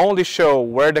 only show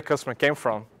where the customer came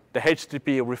from, the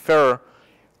HTTP referrer,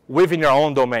 within your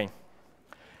own domain.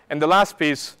 And the last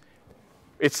piece,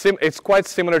 it's quite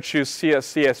similar to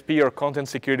CSP or content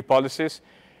security policies.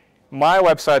 My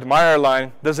website, my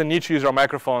airline, doesn't need to use your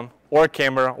microphone or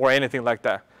camera or anything like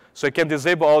that. So you can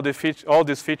disable all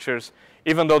these features,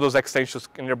 even though those extensions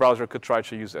in your browser could try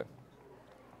to use it.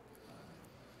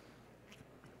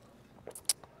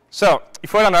 So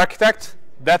if you're an architect,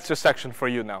 that's your section for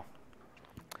you now.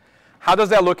 How does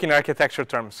that look in architecture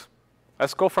terms?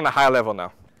 Let's go from a high level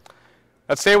now.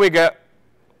 Let's say we get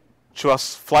to a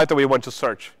flight that we want to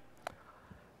search.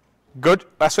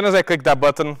 As soon as I click that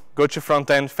button, go to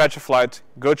front end, fetch a flight,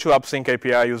 go to AppSync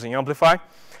API using Amplify,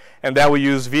 and then we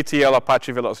use VTL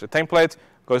Apache Velocity template,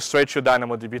 go straight to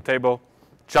DynamoDB table,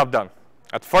 job done.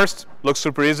 At first, looks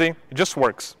super easy, it just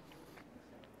works.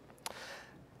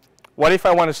 What if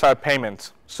I want to start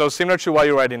payment? So similar to what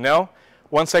you already know,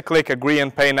 once I click agree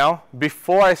and pay now,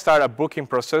 before I start a booking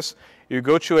process, you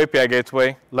go to API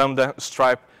Gateway, Lambda,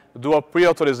 Stripe, do a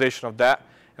pre-authorization of that,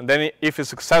 and then if it's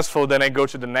successful, then I go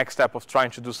to the next step of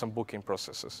trying to do some booking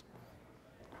processes.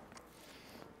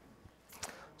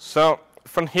 So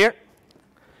from here,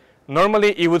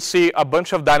 normally you would see a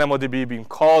bunch of DynamoDB being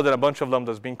called and a bunch of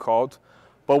Lambdas being called,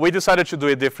 but we decided to do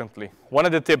it differently. One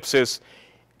of the tips is,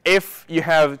 if you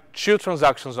have 2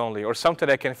 transactions only, or something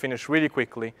that can finish really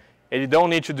quickly, and you don't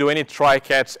need to do any try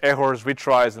catch, errors,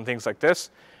 retries, and things like this,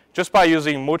 just by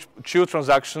using 2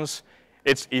 transactions,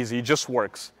 it's easy, it just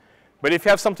works. But if you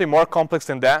have something more complex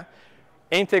than that,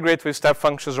 integrate with step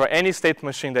functions or any state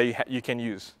machine that you can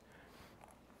use.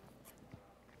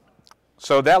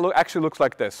 So that actually looks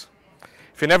like this.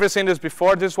 If you've never seen this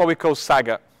before, this is what we call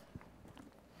Saga.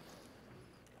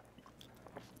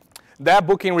 That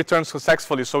booking returns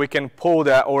successfully, so we can pull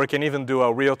that, or we can even do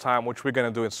a real time, which we're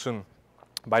going to do it soon,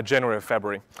 by January or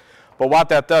February. But what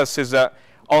that does is that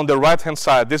on the right-hand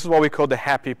side, this is what we call the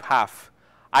happy path.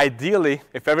 Ideally,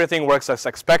 if everything works as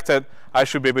expected, I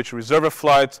should be able to reserve a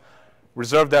flight,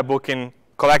 reserve that booking,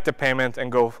 collect the payment,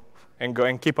 and go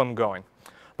and keep on going.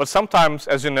 But sometimes,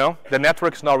 as you know, the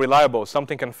network's not reliable.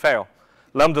 Something can fail.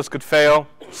 Lambdas could fail.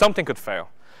 Something could fail.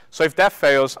 So if that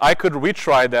fails, I could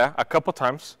retry that a couple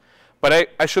times, but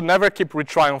I should never keep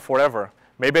retrying forever.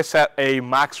 Maybe I set a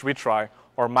max retry,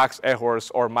 or max errors,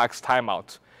 or max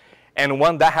timeout. And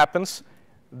when that happens,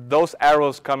 those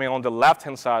arrows coming on the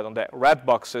left-hand side, on the red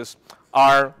boxes,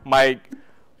 are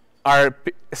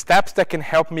steps that can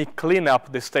help me clean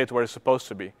up the state where it's supposed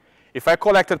to be. If I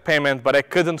collected payment, but I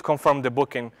couldn't confirm the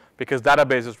booking because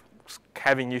database is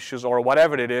having issues or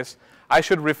whatever it is, I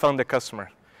should refund the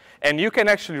customer. And you can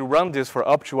actually run this for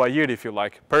up to a year if you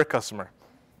like, per customer.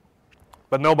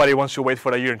 But nobody wants to wait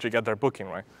for a year to get their booking,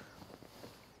 right?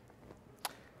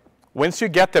 Once you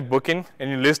get the booking and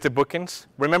you list the bookings,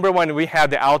 remember when we had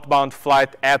the outbound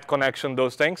flight, add connection,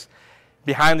 those things?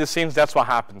 Behind the scenes, that's what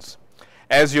happens.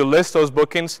 As you list those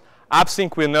bookings,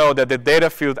 AppSync will know that the data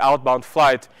field outbound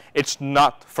flight, it's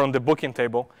not from the booking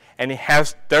table, and it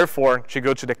has, therefore, to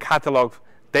go to the catalog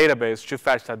database to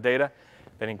fetch that data.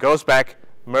 Then it goes back,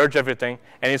 merge everything,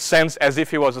 and it sends as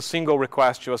if it was a single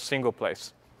request to a single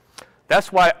place.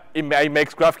 That's why it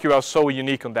makes GraphQL so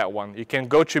unique on that one. You can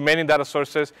go to many data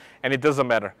sources, and it doesn't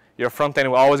matter. Your front end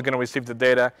will always going to receive the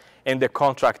data in the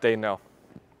contract they know.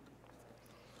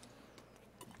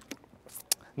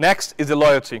 Next is the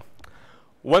loyalty.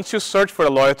 Once you search for a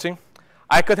loyalty,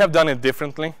 I could have done it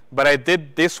differently, but I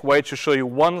did this way to show you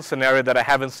one scenario that I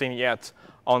haven't seen yet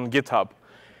on GitHub.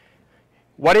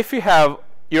 What if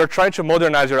you're trying to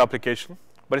modernize your application,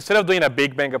 but instead of doing a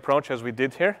big bang approach as we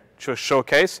did here to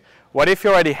showcase, what if you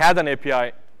already had an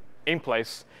API in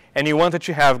place and you wanted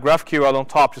to have GraphQL on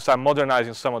top to start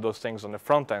modernizing some of those things on the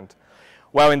front end?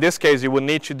 Well, in this case, you would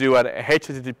need to do a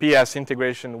HTTPS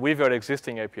integration with your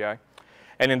existing API.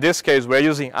 And in this case, we're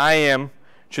using IAM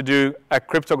to do a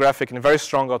cryptographic and very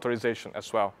strong authorization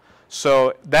as well.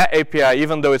 So that API,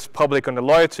 even though it's public on the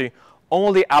loyalty,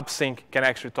 only AppSync can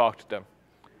actually talk to them.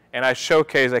 And I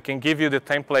can give you the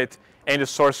template and the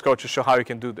source code to show how you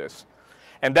can do this.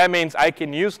 And that means I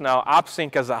can use now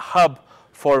AppSync as a hub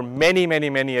for many, many,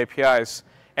 many APIs,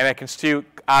 and I can still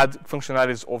add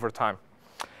functionalities over time.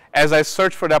 As I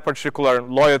search for that particular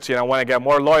loyalty and I want to get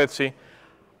more loyalty,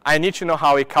 I need to know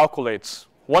how it calculates.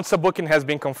 Once a booking has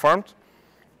been confirmed,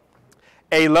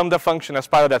 a Lambda function as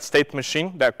part of that state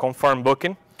machine, that confirm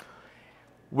booking,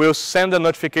 will send a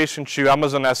notification to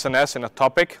Amazon SNS in a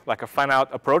topic, like a find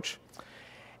out approach,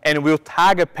 and will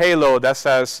tag a payload that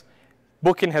says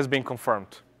booking has been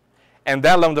confirmed. And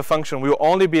that Lambda function will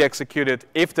only be executed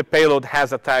if the payload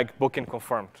has a tag booking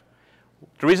confirmed.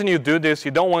 The reason you do this,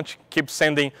 you don't want to keep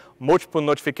sending multiple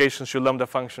notifications to Lambda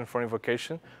function for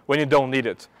invocation when you don't need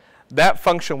it. That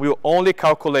function will only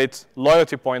calculate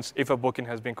loyalty points if a booking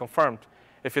has been confirmed.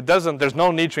 If it doesn't, there's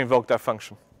no need to invoke that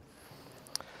function.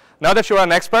 Now that you're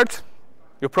an expert,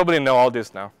 you probably know all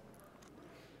this now.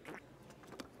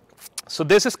 So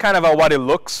this is kind of what it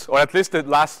looks, or at least the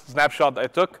last snapshot I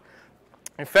took.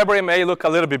 In February, it may look a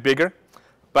little bit bigger,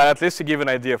 but at least to give you an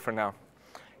idea for now.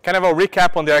 Kind of a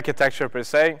recap on the architecture per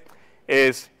se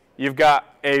is you've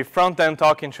got a front end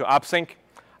talking to AppSync.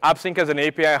 AppSync as an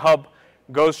API hub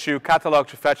goes to catalog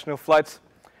to fetch new flights,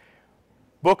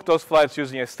 book those flights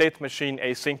using a state machine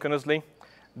asynchronously.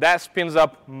 That spins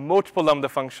up multiple Lambda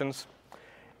functions,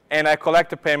 and I collect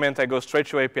the payment. I go straight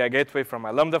to API gateway from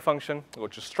my Lambda function, go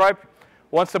to Stripe.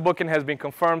 Once the booking has been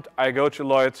confirmed, I go to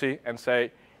loyalty and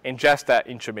say, ingest that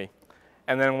into me.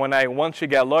 And then when I want to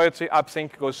get loyalty,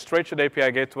 AppSync goes straight to the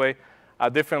API gateway, a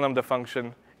different Lambda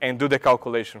function, and do the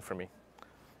calculation for me.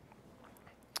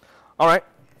 All right.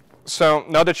 So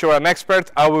now that you're an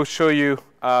expert, I will show you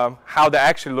how that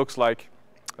actually looks like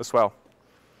as well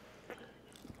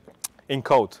in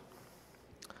code.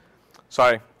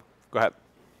 Sorry, go ahead.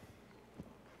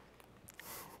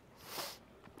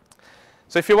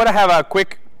 So if you want to have a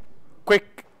quick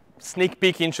sneak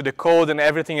peek into the code and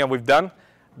everything that we've done,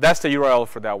 that's the URL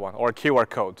for that one, or QR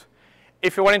code.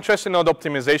 If you are interested in the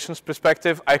optimizations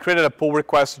perspective, I created a pull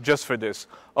request just for this.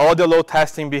 All the load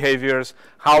testing behaviors,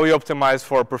 how we optimize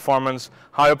for performance,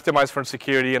 how we optimize for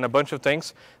security, and a bunch of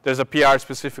things. There's a PR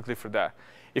specifically for that.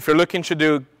 If you're looking to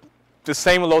do the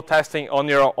same load testing on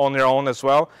your own as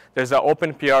well, there's an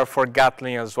open PR for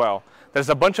Gatling as well. There's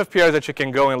a bunch of PRs that you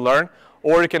can go and learn,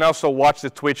 or you can also watch the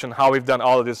Twitch on how we've done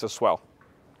all of this as well.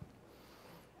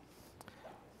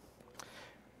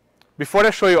 Before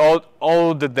I show you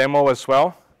all the demo as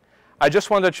well, I just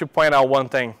wanted to point out one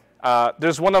thing.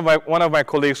 There's one of my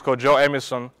colleagues called Joe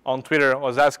Emerson on Twitter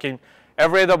was asking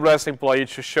every AWS employee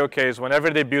to showcase, whenever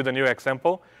they build a new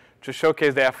example, to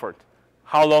showcase the effort,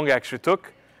 how long it actually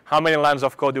took, how many lines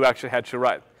of code you actually had to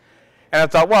write. And I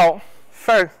thought, well,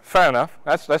 fair enough.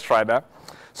 Let's try that.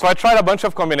 So I tried a bunch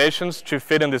of combinations to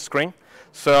fit in the screen.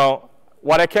 So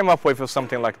what I came up with was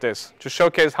something like this, to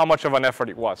showcase how much of an effort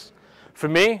it was. For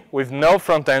me, with no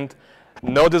front end,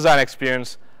 no design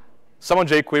experience, some on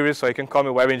jQuery, so you can call me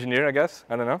web engineer, I guess.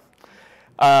 I don't know.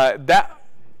 That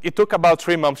it took about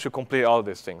 3 months to complete all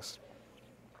these things.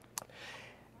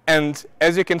 And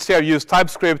as you can see, I've used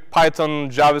TypeScript, Python,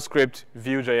 JavaScript,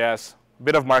 Vue.js, a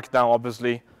bit of Markdown,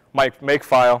 obviously,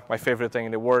 Makefile, my favorite thing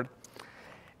in the world.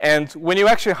 And when you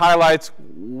actually highlight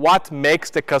what makes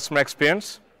the customer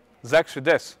experience, it's actually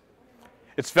this.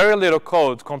 It's very little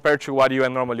code compared to what you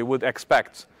normally would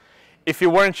expect. If you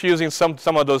weren't using some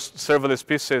of those serverless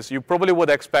pieces, you probably would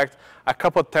expect a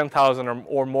couple 10,000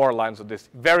 or more lines of this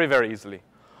very, very easily.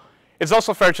 It's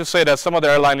also fair to say that some of the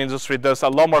airline industry does a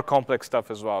lot more complex stuff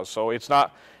as well. So it's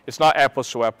not apples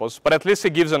to apples. But at least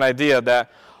it gives an idea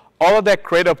that all of that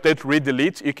create, update, read,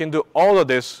 delete, you can do all of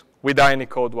this without any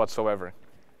code whatsoever.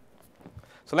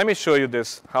 So let me show you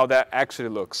this, how that actually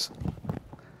looks.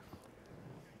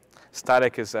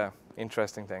 Static is an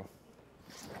interesting thing.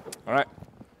 All right.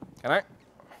 Can I?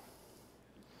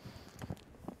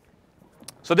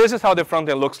 So this is how the front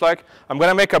end looks like. I'm going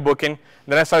to make a booking.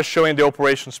 Then I start showing the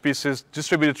operations pieces,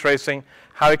 distributed tracing,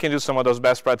 how you can do some of those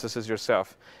best practices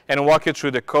yourself, and walk you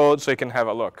through the code so you can have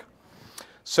a look.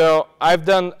 So I've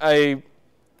done a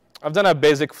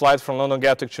basic flight from London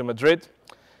Gatwick to Madrid.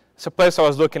 It's a place I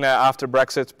was looking at after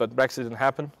Brexit, but Brexit didn't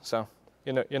happen, so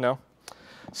you know.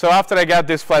 So after I got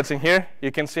these flights in here,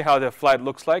 you can see how the flight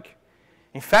looks like.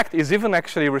 In fact, it's even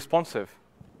actually responsive.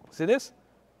 See this?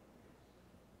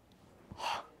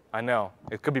 I know,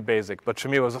 it could be basic, but to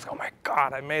me it was like, oh my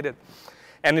God, I made it.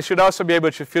 And it should also be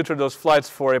able to filter those flights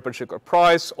for a particular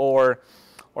price or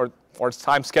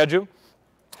time schedule.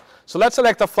 So let's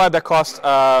select a flight that costs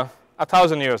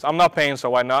 1,000 euros. I'm not paying, so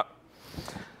why not?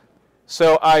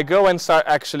 So I go and start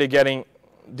actually getting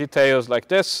details like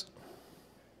this.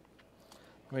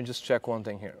 Let me just check one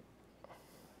thing here.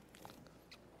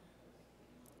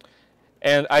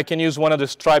 And I can use one of the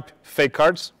Stripe fake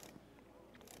cards.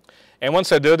 And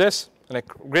once I do this, and I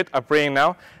grid agreeing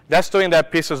now, that's doing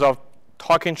that pieces of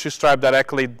talking to Stripe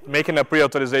directly, making a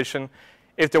pre-authorization.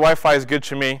 If the Wi-Fi is good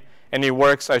to me and it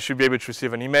works, I should be able to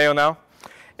receive an email now.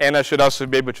 And I should also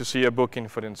be able to see a booking,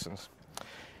 for instance.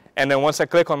 And then once I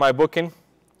click on my booking,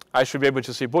 I should be able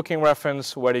to see booking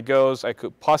reference, where it goes. I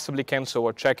could possibly cancel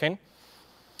or check in.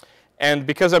 And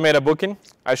because I made a booking,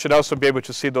 I should also be able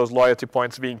to see those loyalty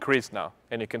points be increased now.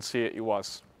 And you can see it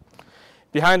was.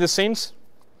 Behind the scenes,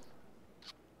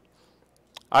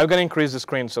 I'm going to increase the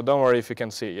screen, so don't worry if you can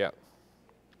see it yet.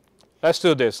 Let's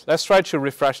do this. Let's try to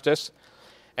refresh this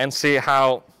and see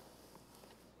how.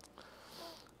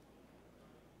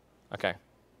 OK.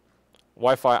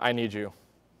 Wi-Fi, I need you.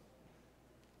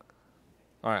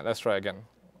 All right, let's try again.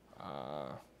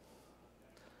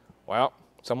 Well,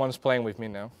 someone's playing with me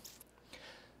now.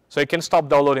 So you can stop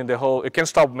downloading the whole. You can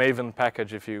stop Maven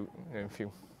package if you.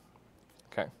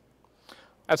 OK.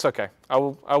 That's OK. I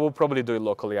will probably do it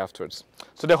locally afterwards.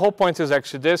 So the whole point is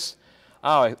actually this.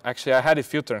 Oh, actually, I had a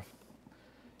filter.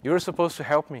 You were supposed to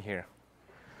help me here.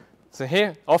 So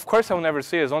here, of course, I will never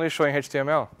see it. It's only showing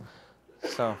HTML.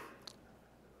 So,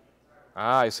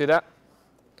 you see that?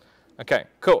 OK,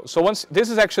 cool. So once this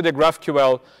is actually the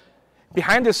GraphQL.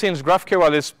 Behind the scenes,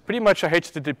 GraphQL is pretty much a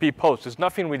HTTP post. There's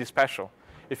nothing really special.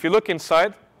 If you look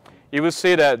inside, you will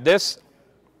see that this,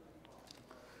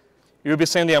 you'll be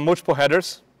sending a multiple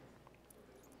headers.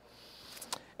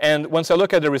 And once I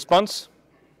look at the response,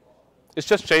 it's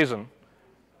just JSON.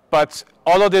 But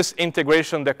all of this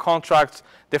integration, the contracts,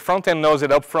 the front end knows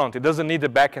it up front. It doesn't need the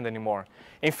back end anymore.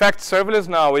 In fact, serverless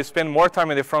now, we spend more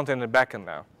time in the front end than the back end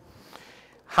now.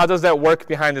 How does that work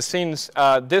behind the scenes?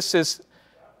 This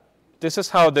is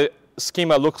how the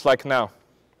schema looks like now.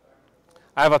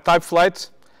 I have a type flight.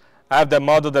 I have the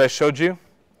model that I showed you.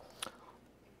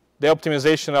 The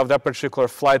optimization of that particular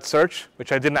flight search,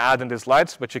 which I didn't add in the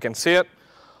slides, but you can see it.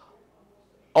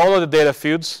 All of the data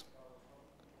fields.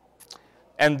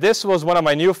 And this was one of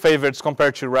my new favorites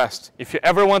compared to REST. If you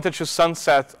ever wanted to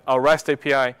sunset a REST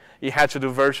API, you had to do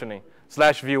versioning,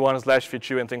 /v1,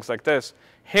 /v2, and things like this.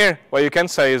 Here, what you can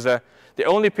say is that the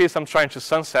only piece I'm trying to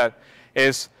sunset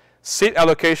is seat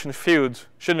allocation fields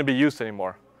shouldn't be used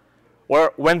anymore.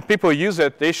 Or when people use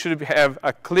it, they should have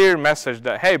a clear message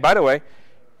that, hey, by the way,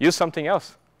 use something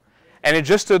else. And you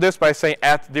just do this by saying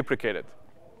 @deprecated.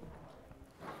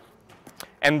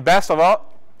 And best of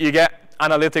all, you get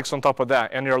analytics on top of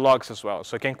that and your logs as well.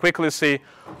 So you can quickly see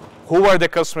who are the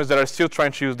customers that are still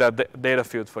trying to use that data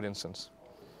field, for instance.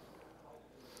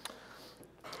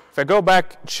 If I go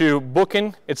back to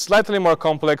booking, it's slightly more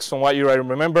complex from what you already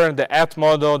remember. The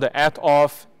 @model, the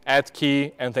 @auth,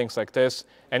 @key, and things like this.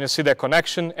 And you see the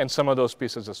connection and some of those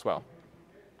pieces as well.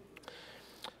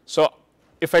 So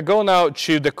if I go now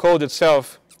to the code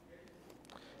itself,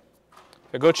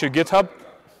 if I go to GitHub,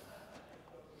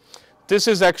 this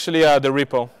is actually the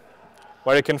repo.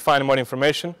 where you can find more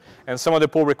information, and some of the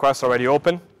pull requests are already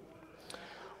open.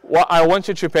 What I want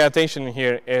you to pay attention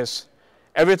here is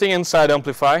everything inside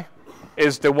Amplify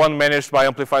is the one managed by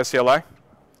Amplify CLI.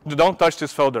 Don't touch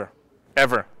this folder,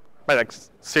 ever. Like,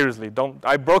 seriously, don't.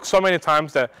 I broke so many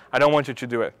times that I don't want you to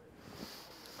do it.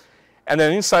 And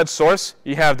then inside Source,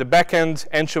 you have the backend,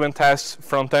 end-to-end tests,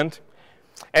 front-end.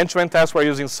 End-to-end tests, we're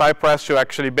using Cypress to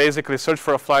actually basically search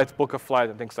for a flight, book a flight,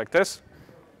 and things like this.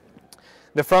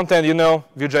 The front-end, you know,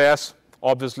 Vue.js,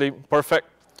 obviously, perfect.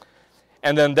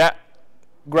 And then that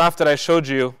graph that I showed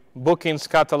you, bookings,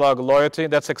 catalog, loyalty,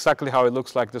 that's exactly how it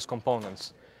looks like, these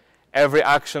components. Every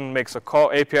action makes a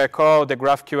call, API call, the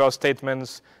GraphQL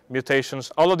statements,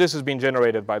 mutations. All of this is being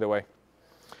generated, by the way.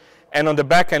 And on the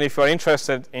back end, if you're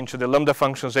interested into the Lambda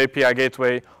functions, API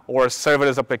gateway, or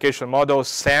serverless application model,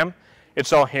 SAM,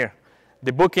 it's all here.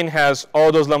 The booking has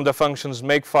all those Lambda functions,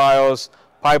 make files,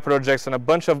 PyProjects, and a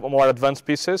bunch of more advanced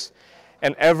pieces.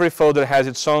 And every folder has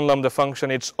its own Lambda function,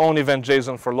 its own event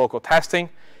JSON for local testing,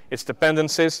 its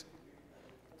dependencies.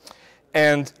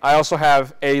 And I also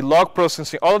have a log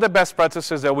processing. All of the best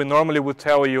practices that we normally would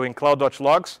tell you in CloudWatch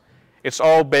logs, it's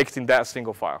all baked in that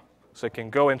single file. So you can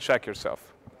go and check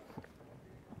yourself.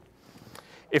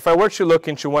 If I were to look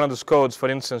into one of those codes, for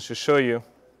instance, to show you,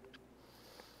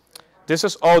 this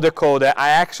is all the code that I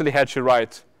actually had to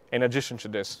write in addition to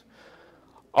this.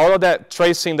 All of that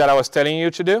tracing that I was telling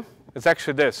you to do, it's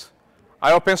actually this.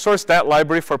 I open sourced that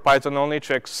library for Python only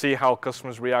to see how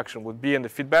customers' reaction would be in the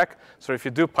feedback. So if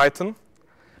you do Python,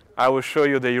 I will show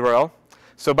you the URL.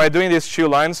 So by doing these 2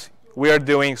 lines, we are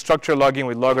doing structured logging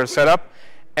with logger setup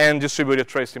and distributed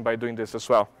tracing by doing this as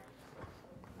well.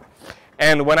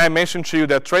 And when I mentioned to you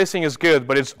that tracing is good,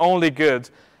 but it's only good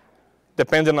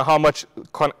depending on how much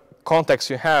context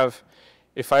you have,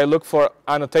 if I look for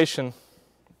annotation,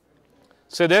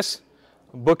 see this?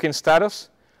 Booking status.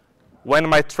 When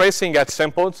my tracing gets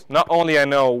sampled, not only I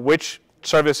know which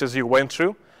services you went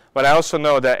through, but I also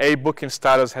know that a booking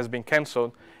status has been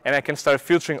canceled, and I can start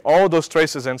filtering all those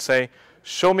traces and say,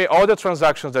 show me all the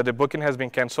transactions that the booking has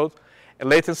been canceled, and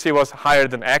latency was higher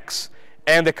than X,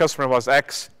 and the customer was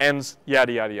X, and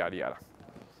yada, yada, yada, yada.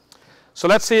 So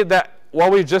let's see that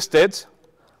what we just did,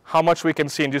 how much we can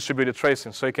see in distributed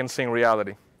tracing, so you can see in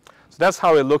reality. So that's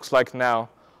how it looks like now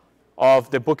of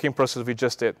the booking process we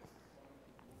just did.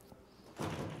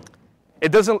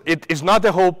 It's not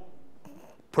the whole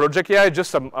project yet, it's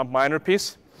just a minor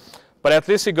piece, but at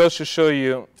least it goes to show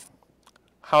you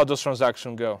how those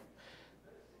transactions go.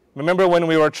 Remember when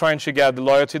we were trying to get the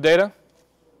loyalty data?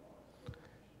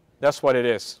 That's what it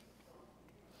is.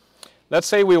 Let's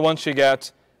say we want to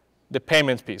get the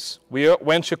payment piece. We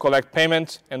went to collect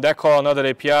payment, and that call another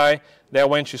API. That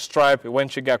went to Stripe. It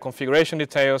went to get configuration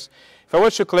details. If I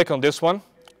were to click on this one,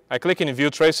 I click in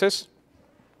View Traces.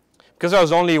 Because there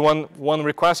was only one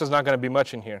request, there's not going to be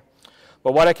much in here.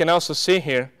 But what I can also see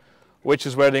here, which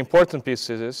is where the important piece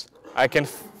is I can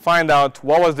find out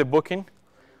what was the booking.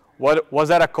 Was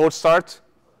that a cold start?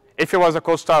 If it was a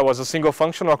cold start, was a single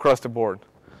function or across the board?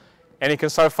 And you can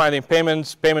start finding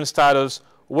payments, payment status,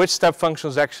 which step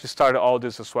functions actually started all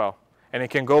this as well. And you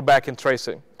can go back and trace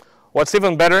it. What's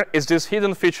even better is this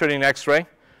hidden feature in X-Ray.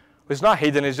 It's not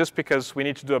hidden, it's just because we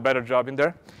need to do a better job in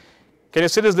there. Can you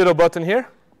see this little button here?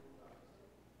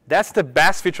 That's the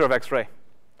best feature of X-Ray.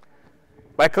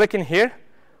 By clicking here,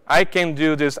 I can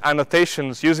do these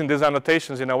annotations, using these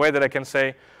annotations in a way that I can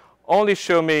say, only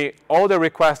show me all the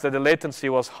requests that the latency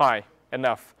was high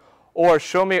enough. Or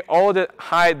show me all the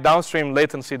high downstream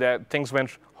latency that things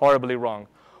went horribly wrong.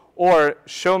 Or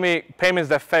show me payments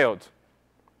that failed.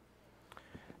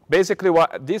 Basically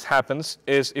what this happens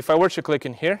is if I were to click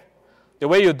in here, the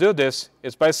way you do this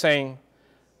is by saying,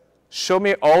 show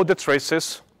me all the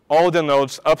traces, all the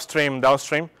nodes upstream,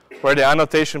 downstream, where the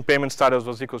annotation payment status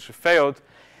was equal to failed.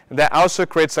 And that also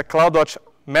creates a CloudWatch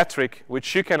metric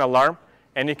which you can alarm,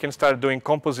 and you can start doing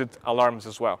composite alarms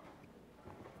as well.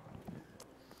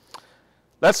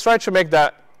 Let's try to make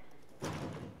that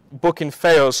booking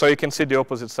fail so you can see the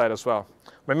opposite side as well.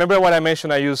 Remember what I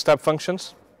mentioned I use step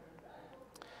functions?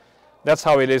 That's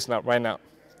how it is now, right now.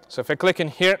 So if I click in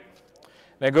here,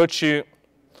 and I go to,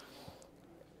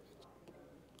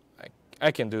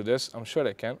 I can do this, I'm sure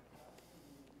I can.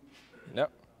 No.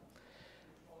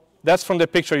 That's from the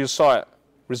picture you saw it.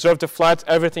 Reserve the flight,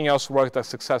 everything else worked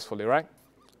successfully, right?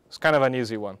 It's kind of an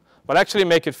easy one. But actually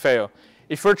make it fail.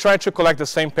 If you're trying to collect the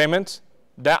same payment,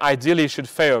 that ideally should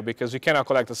fail because you cannot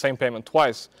collect the same payment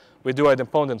twice. We do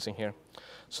idempotency in here.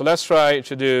 So let's try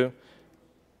to do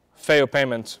fail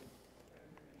payment.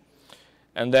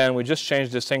 And then we just change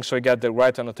this thing so we get the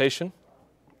right annotation.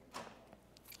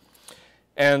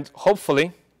 And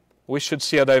hopefully, we should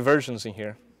see a divergence in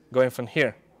here, going from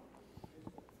here.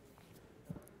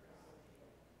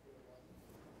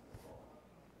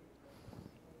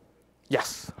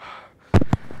 Yes.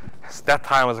 That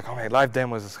time I was like, oh man, live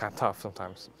demos is kind of tough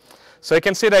sometimes. So you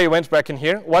can see that it went back in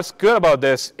here. What's good about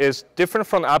this is different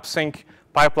from AppSync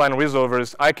pipeline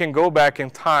resolvers, I can go back in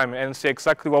time and see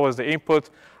exactly what was the input,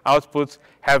 output,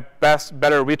 have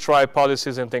better retry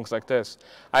policies and things like this.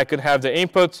 I could have the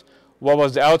input, what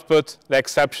was the output, the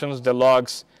exceptions, the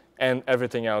logs, and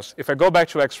everything else. If I go back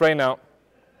to X-Ray now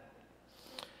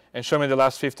and show me the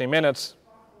last 15 minutes,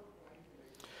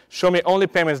 show me only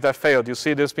payments that failed. You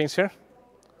see these pins here?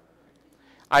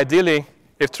 Ideally,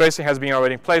 if tracing has been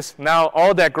already in place, now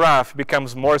all that graph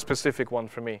becomes more specific one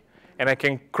for me. And I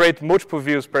can create multiple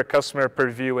views per customer, per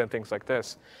view, and things like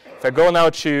this. If I go now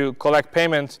to collect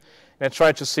payment and I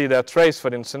try to see that trace,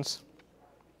 for instance,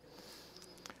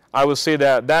 I will see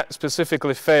that that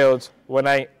specifically failed when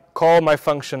I call my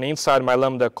function inside my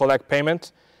Lambda collect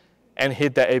payment and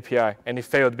hit the API. And it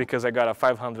failed because I got a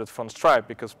 500 from Stripe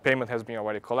because payment has been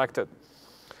already collected.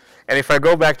 And if I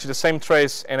go back to the same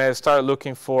trace and I start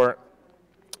looking for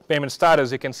payment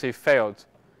status, you can see failed.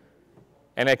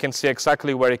 And I can see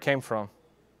exactly where it came from.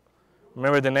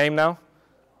 Remember the name now?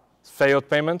 Failed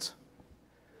payment.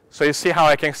 So you see how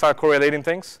I can start correlating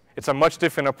things? It's a much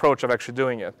different approach of actually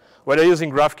doing it. Whether using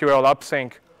GraphQL,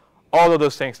 AppSync, all of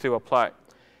those things still apply.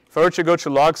 If I were to go to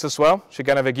logs as well, to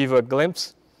kind of give you a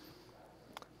glimpse,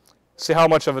 see how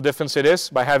much of a difference it is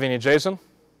by having a JSON.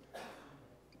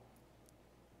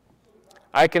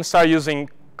 I can start using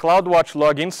CloudWatch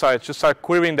Log Insights to start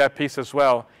querying that piece as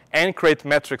well and create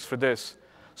metrics for this.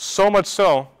 So much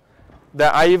so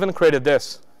that I even created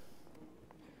this.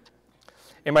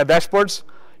 In my dashboards,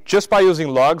 just by using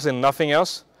logs and nothing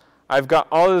else, I've got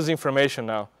all this information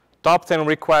now. Top 10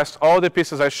 requests, all the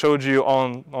pieces I showed you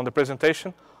on the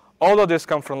presentation, all of this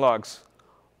come from logs.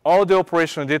 All the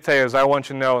operational details I want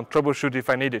to know and troubleshoot if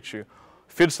I needed to.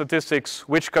 Field statistics,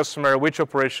 which customer, which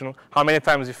operation, how many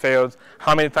times it failed,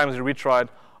 how many times it retried.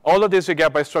 All of this you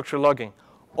get by structured logging.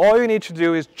 All you need to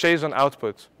do is JSON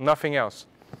output, nothing else.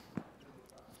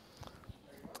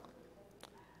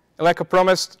 And like I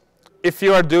promised, if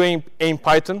you are doing in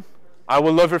Python, I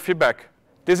would love your feedback.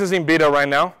 This is in beta right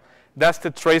now. That's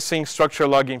the tracing structure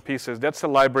logging pieces. That's a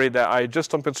library that I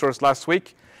just open sourced last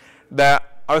week.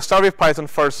 That I'll start with Python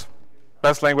first,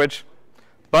 best language,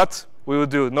 but we will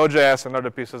do Node.js and other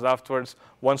pieces afterwards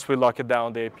once we lock it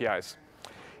down the APIs.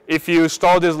 If you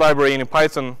install this library in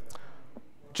Python,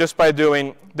 just by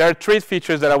doing, there are 3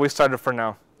 features that I will start for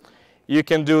now. You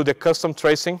can do the custom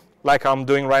tracing, like I'm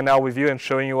doing right now with you and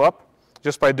showing you up,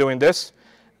 just by doing this,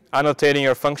 annotating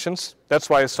your functions. That's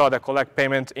why I saw the collect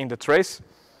payment in the trace.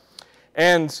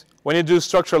 And when you do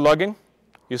structured logging,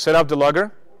 you set up the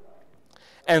logger.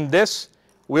 And this,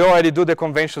 we already do the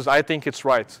conventions. I think it's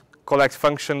right. Collect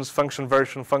functions, function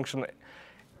version, function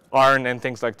earn, and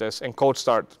things like this, and cold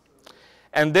start.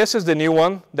 And this is the new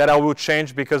one that I will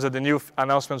change because of the new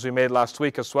announcements we made last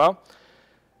week as well.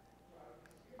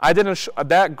 I didn't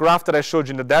that graph that I showed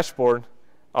you in the dashboard,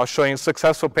 I was showing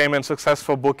successful payments,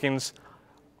 successful bookings.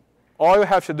 All you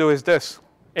have to do is this.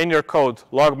 In your code,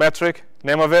 log metric,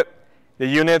 name of it, the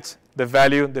unit, the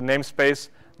value, the namespace,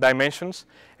 dimensions.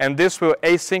 And this will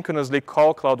asynchronously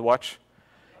call CloudWatch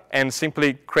and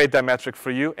simply create that metric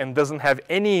for you and doesn't have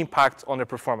any impact on the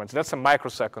performance. That's a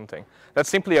microsecond thing. That's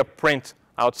simply a print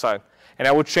outside. And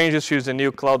I will change this to use the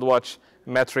new CloudWatch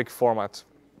metric format.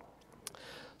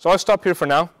 So I'll stop here for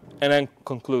now and then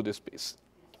conclude this piece.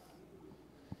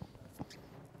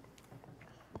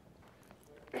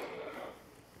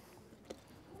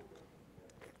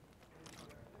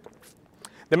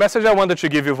 The message I wanted to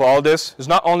give you for all this is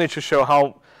not only to show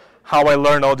how I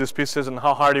learned all these pieces and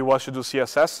how hard it was to do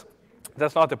CSS.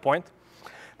 That's not the point.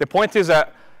 The point is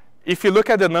that if you look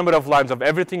at the number of lines of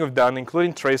everything we've done,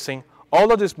 including tracing,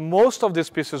 all of this, most of these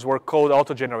pieces were code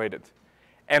auto-generated.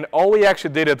 And all we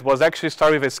actually did was actually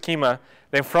start with a schema.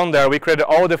 Then from there, we created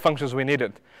all the functions we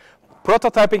needed.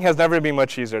 Prototyping has never been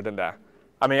much easier than that.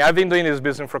 I mean, I've been doing this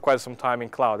business for quite some time in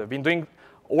cloud. I've been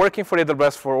working for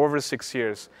AWS for over 6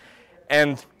 years.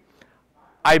 And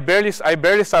I barely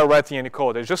start writing any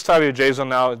code. I just start with JSON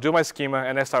now, do my schema,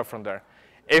 and I start from there.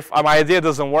 If my idea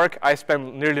doesn't work, I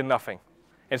spend nearly nothing.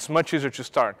 It's much easier to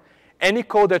start. Any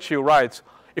code that you write,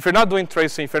 if you're not doing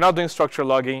tracing, if you're not doing structure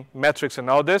logging, metrics, and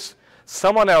all this,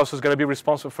 someone else is going to be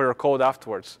responsible for your code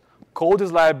afterwards. Code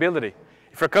is liability.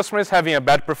 If your customer is having a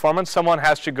bad performance, someone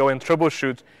has to go and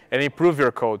troubleshoot and improve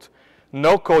your code.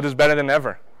 No code is better than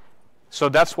ever. So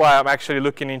that's why I'm actually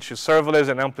looking into serverless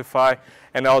and Amplify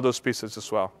and all those pieces as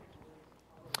well.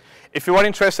 If you are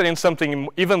interested in something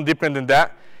even deeper than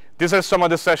that, these are some of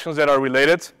the sessions that are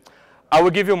related. I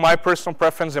will give you my personal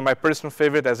preference and my personal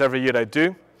favorite, as every year I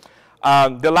do.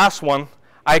 The last one,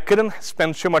 I couldn't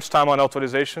spend too much time on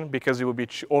authorization because it would be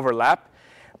overlap.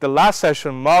 The last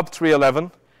session, Mob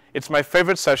 311, it's my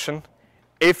favorite session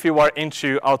if you are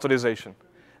into authorization.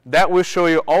 That will show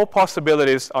you all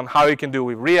possibilities on how you can do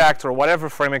with React or whatever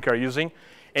framework you're using,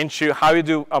 into how you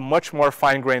do a much more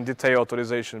fine-grained detail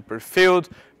authorization per field,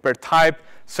 per type,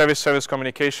 service-service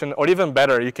communication, or even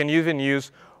better, you can even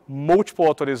use multiple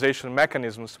authorization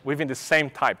mechanisms within the same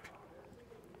type.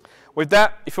 With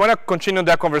that, if you want to continue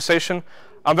that conversation,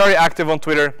 I'm very active on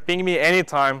Twitter. Ping me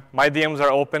anytime. My DMs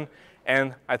are open.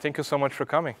 And I thank you so much for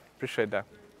coming. Appreciate that.